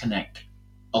disconnect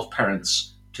of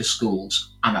parents to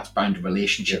schools, and that's bound to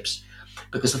relationships.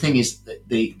 Because the thing is,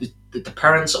 the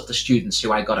parents of the students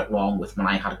who I got it wrong with when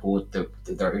I had to go with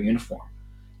their uniform,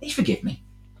 they forgive me.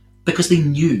 Because they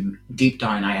knew deep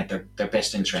down I had their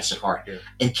best interests at heart.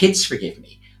 And kids forgive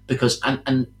me. Because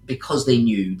they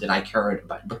knew that I cared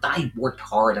about it. But I worked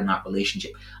hard in that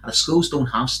relationship. And if schools don't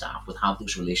have staff that have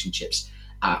those relationships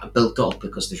built up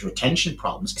because there's retention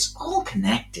problems, it's all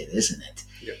connected, isn't it?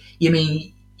 You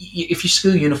mean, if your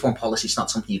school uniform policy is not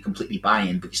something you completely buy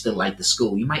in, but you still like the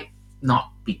school, you might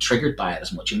not be triggered by it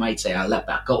as much. You might say, I'll let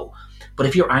that go. But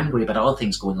if you're angry about all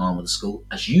things going on with the school,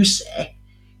 as you say,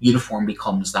 uniform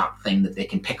becomes that thing that they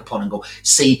can pick upon and go,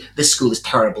 see, this school is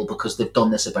terrible because they've done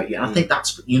this about you. And I think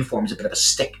uniform is a bit of a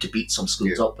stick to beat some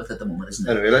schools up with at the moment, isn't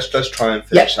it? Anyway, let's try and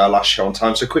finish our last show on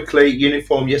time. So quickly,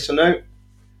 uniform, yes or no?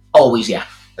 Always, yeah.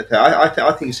 Okay,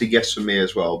 I think it's a yes for me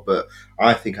as well, but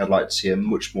I think I'd like to see a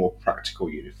much more practical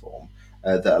uniform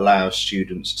that allows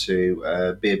students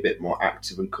to be a bit more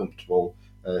active and comfortable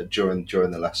during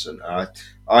the lesson.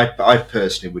 I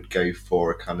personally would go for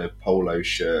a kind of polo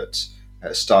shirt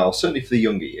style, certainly for the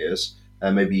younger years.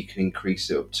 Maybe you can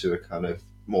increase it up to a kind of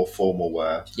more formal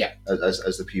wear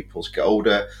as the pupils get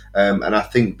older. And I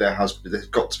think there's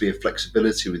got to be a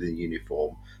flexibility within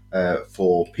uniform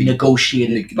for people.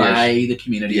 Negotiated by the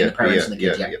community and the parents and the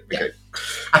kids. Okay.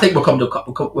 I think we'll come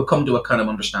to a kind of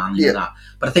understanding of that.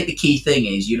 But I think the key thing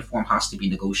is uniform has to be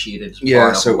negotiated.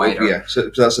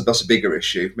 So that's a bigger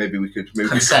issue. Maybe we could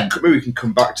consent. Maybe we can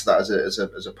come back to that as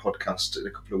a podcast in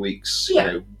a couple of weeks. Yeah.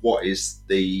 You know, what is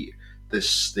the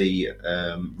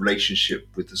relationship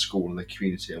with the school and the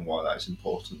community and why that is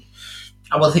important.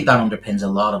 Well, I think that underpins a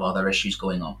lot of other issues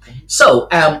going on. So,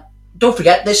 don't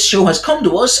forget, this show has come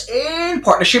to us in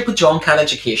partnership with John Catt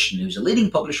Education, who's a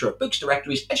leading publisher of books,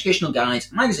 directories, educational guides,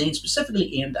 and magazines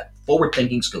specifically aimed at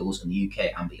forward-thinking schools in the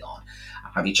UK and beyond.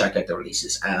 Have you checked out their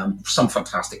releases? Some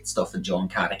fantastic stuff in John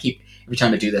Catt. Every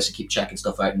time I do this, I keep checking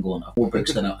stuff out and going, more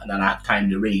books than I have time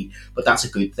to read, but that's a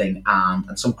good thing.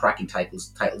 And some cracking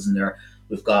titles in there.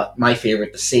 We've got my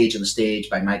favourite, The Sage on the Stage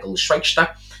by Michael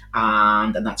Schreichter,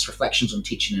 and that's Reflections on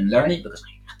Teaching and Learning, because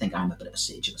I think I'm a bit of a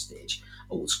sage on the stage.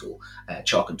 Old school,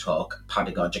 chalk and talk,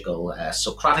 pedagogical,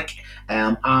 Socratic,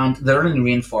 and The Learning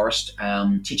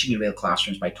Rainforest, Teaching in Real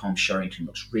Classrooms by Tom Sherrington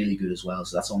looks really good as well,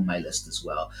 so that's on my list as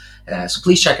well. So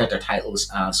please check out their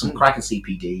titles, some cracking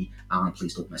CPD, and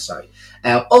please don't miss out.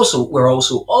 We're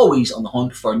also always on the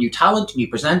hunt for new talent,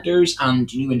 new presenters, and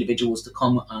new individuals to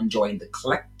come and join the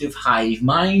collective hive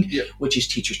mind, which is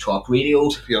Teachers Talk Radio.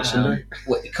 Sunday.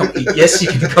 Yes, you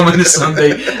can come on a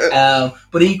Sunday.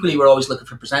 But equally, we're always looking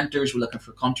for presenters, we're looking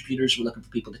for contributors, we're looking for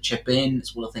people to chip in.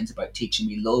 It's one of the things about teaching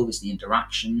we love is the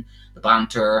interaction, the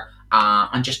banter,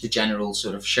 and just the general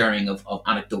sort of sharing of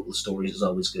anecdotal stories is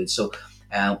always good. So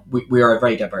we are a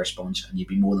very diverse bunch, and you'd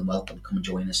be more than welcome to come and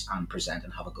join us and present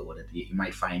and have a go at it. You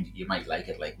might like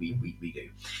it like we do.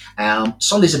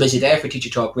 Sunday's a busy day for Teacher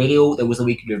Talk Radio. There was a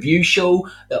weekly review show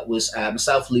that was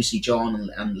myself, Lucy, John,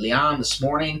 and Leanne this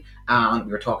morning, and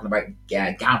we were talking about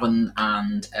Gavin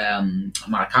and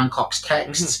Mark Hancock's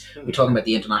texts. We're talking about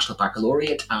the International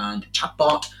Baccalaureate and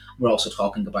chatbot. We're also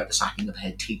talking about the sacking of the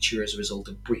head teacher as a result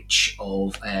of breach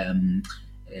of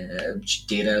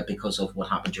data because of what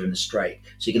happened during the strike.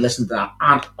 So you can listen to that.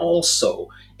 And also,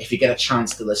 if you get a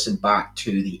chance to listen back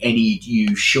to the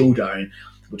NEDU Showdown,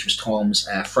 which was Tom's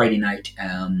Friday night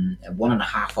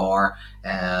 1.5 hour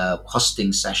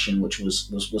hosting session, which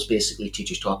was basically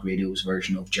Teachers Talk Radio's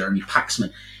version of Jeremy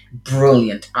Paxman.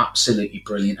 Brilliant, absolutely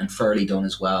brilliant, and fairly done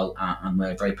as well, and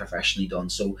very professionally done.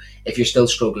 So if you're still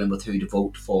struggling with who to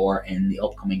vote for in the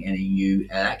upcoming NEU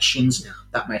elections,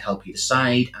 that might help you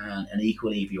decide. And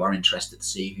equally, if you are interested to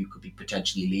see who could be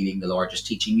potentially leading the largest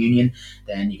teaching union,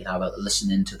 then you can have a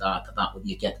listen into that. That way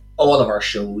you get all of our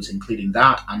shows, including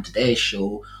that and today's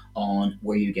show, on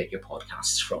where you get your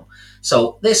podcasts from.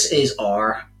 So this is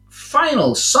our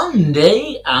final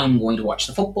Sunday. I'm going to watch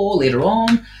the football later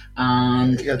on.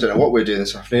 And I don't know what we're doing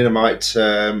this afternoon. I might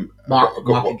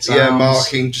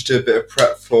marking, just do a bit of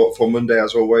prep for Monday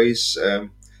as always.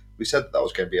 We said that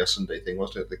was going to be a Sunday thing,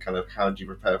 wasn't it? The kind of how do you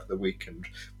prepare for the week, and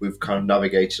we've kind of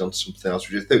navigated on something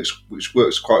else, which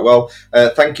works quite well.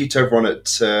 Thank you to everyone at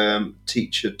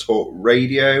Teacher Talk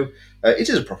Radio. It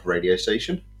is a proper radio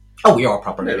station. Oh, we are a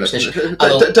proper radio station.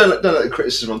 Don't let the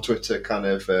criticism on Twitter kind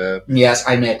of... Yes,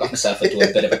 I may have got myself into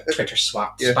a bit of a Twitter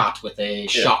spat with a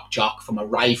shock jock from a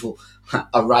rival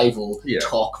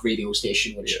talk radio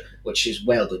station, which is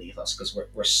well beneath us, because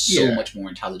we're so much more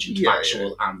intelligent,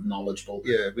 factual, and knowledgeable.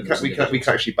 Yeah, we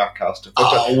can actually back our stuff.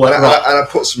 And I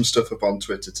put some stuff up on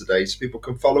Twitter today so people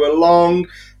can follow along.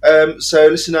 So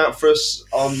listen out for us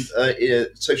on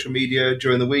social media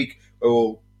during the week.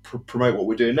 We'll promote what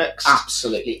we're doing next.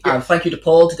 Absolutely. And thank you to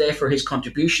Paul today for his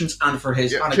contributions and for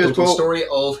his anecdotal story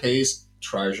of his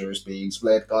trousers being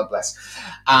split. God bless.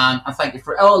 And thank you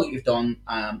for all that you've done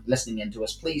listening in to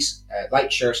us. Please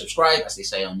like, share, subscribe, as they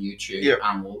say on YouTube.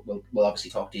 And we'll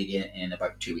obviously talk to you again in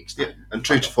about 2 weeks' time. And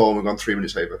true to form, we've gone 3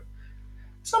 minutes over.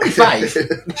 It's only 5.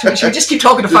 Should we just keep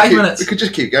talking to 5 minutes? We could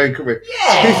just keep going, couldn't we?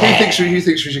 Yeah. Who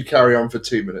thinks we should carry on for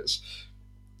 2 minutes?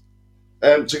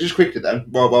 So just quickly then,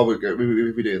 while we're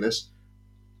doing this,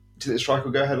 do you think the strike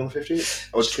will go ahead on the 15th?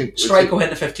 Or do you think strike will hit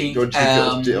the 15th. Or do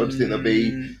you think there'll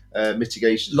be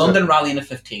mitigations? London rally on the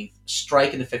 15th,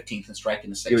 strike on the 15th, and strike on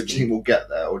the 16th. Do you think we'll get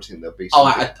there, or do you think there'll be?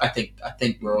 I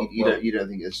think we're. You don't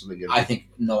think there's something? I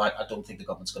don't think the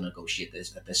government's going to negotiate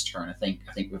this at this turn. I think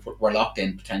we're locked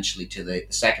in potentially to the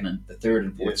second and the third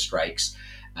and fourth strikes.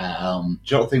 Do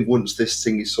you not think once this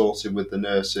thing is sorted with the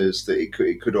nurses that it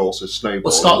could also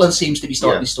snowball? Well, Scotland seems to be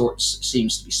starting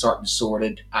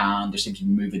sorted, and there seems to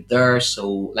be movement there. So,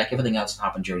 like everything else that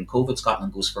happened during COVID,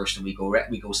 Scotland goes first and we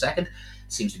go second.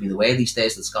 It seems to be the way these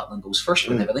days that Scotland goes first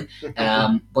with everything.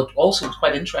 But also, it's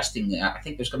quite interesting. I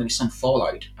think there's going to be some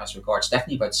fallout as regards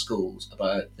definitely about schools,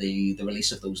 about the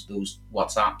release of those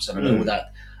WhatsApps, and I know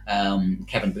that.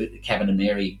 Kevin and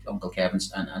Mary, Uncle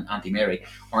Kevin's and Auntie Mary,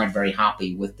 aren't very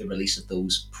happy with the release of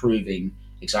those, proving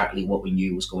exactly what we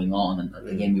knew was going on. And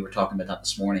again, we were talking about that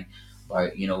this morning,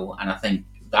 about and I think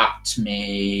that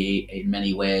may, in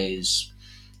many ways,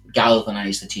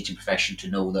 galvanise the teaching profession to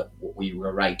know that we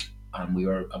were right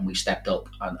and we stepped up.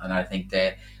 And I think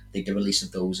the release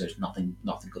of those is nothing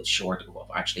good short of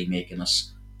actually making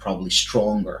us probably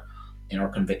stronger in our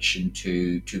conviction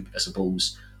to I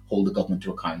suppose, hold the government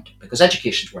to account, because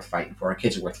education is worth fighting for, our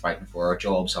kids are worth fighting for, our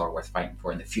jobs are worth fighting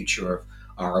for, and the future of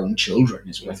our own children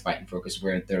is worth fighting for, because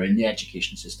they're in the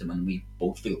education system, and we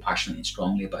both feel passionately and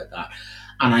strongly about that.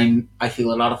 And I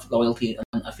feel a lot of loyalty,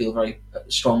 and I feel very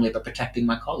strongly about protecting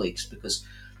my colleagues, because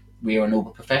we are a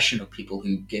noble profession of people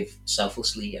who give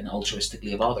selflessly and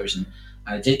altruistically of others. And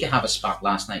I did have a spat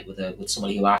last night with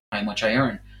somebody who asked how much I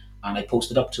earn. And I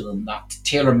posted up to them that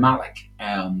Taylor Malik,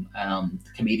 the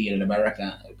comedian in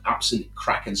America, absolutely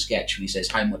cracking sketch when he says,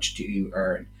 "How much do you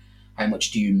earn? How much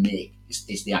do you make?"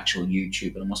 is the actual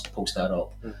YouTube, and I must post that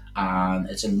up. And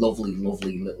it's a lovely,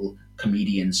 lovely little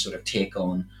comedian sort of take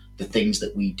on the things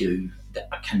that we do that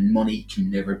money can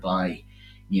never buy.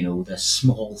 The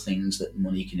small things that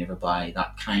money can never buy.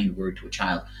 That kind word to a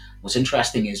child. What's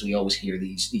interesting is we always hear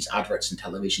these adverts on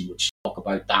television which talk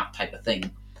about that type of thing,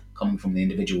 coming from the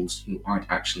individuals who aren't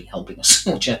actually helping us,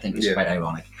 which I think is quite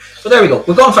ironic. But there we go.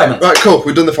 We've gone 5 minutes. Right, cool.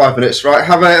 We've done the 5 minutes. Right,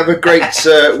 have a great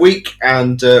week,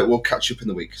 and we'll catch you up in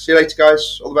the week. See you later,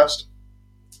 guys. All the best.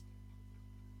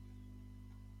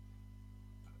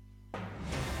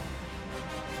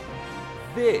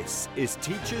 This is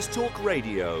Teachers Talk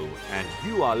Radio, and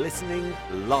you are listening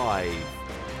live.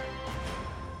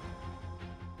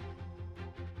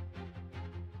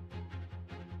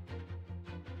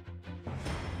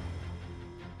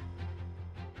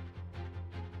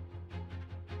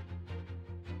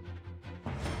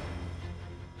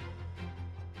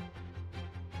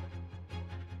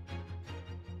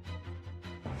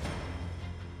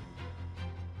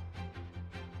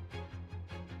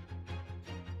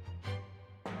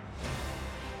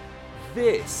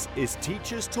 This is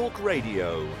Teachers Talk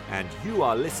Radio, and you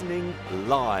are listening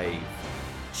live.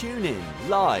 Tune in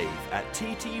live at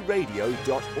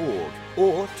ttradio.org,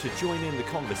 or to join in the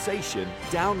conversation,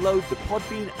 download the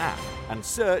Podbean app and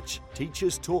search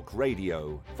Teachers Talk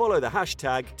Radio. Follow the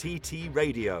hashtag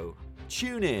TTRadio.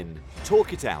 Tune in,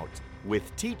 talk it out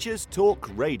with Teachers Talk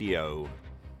Radio.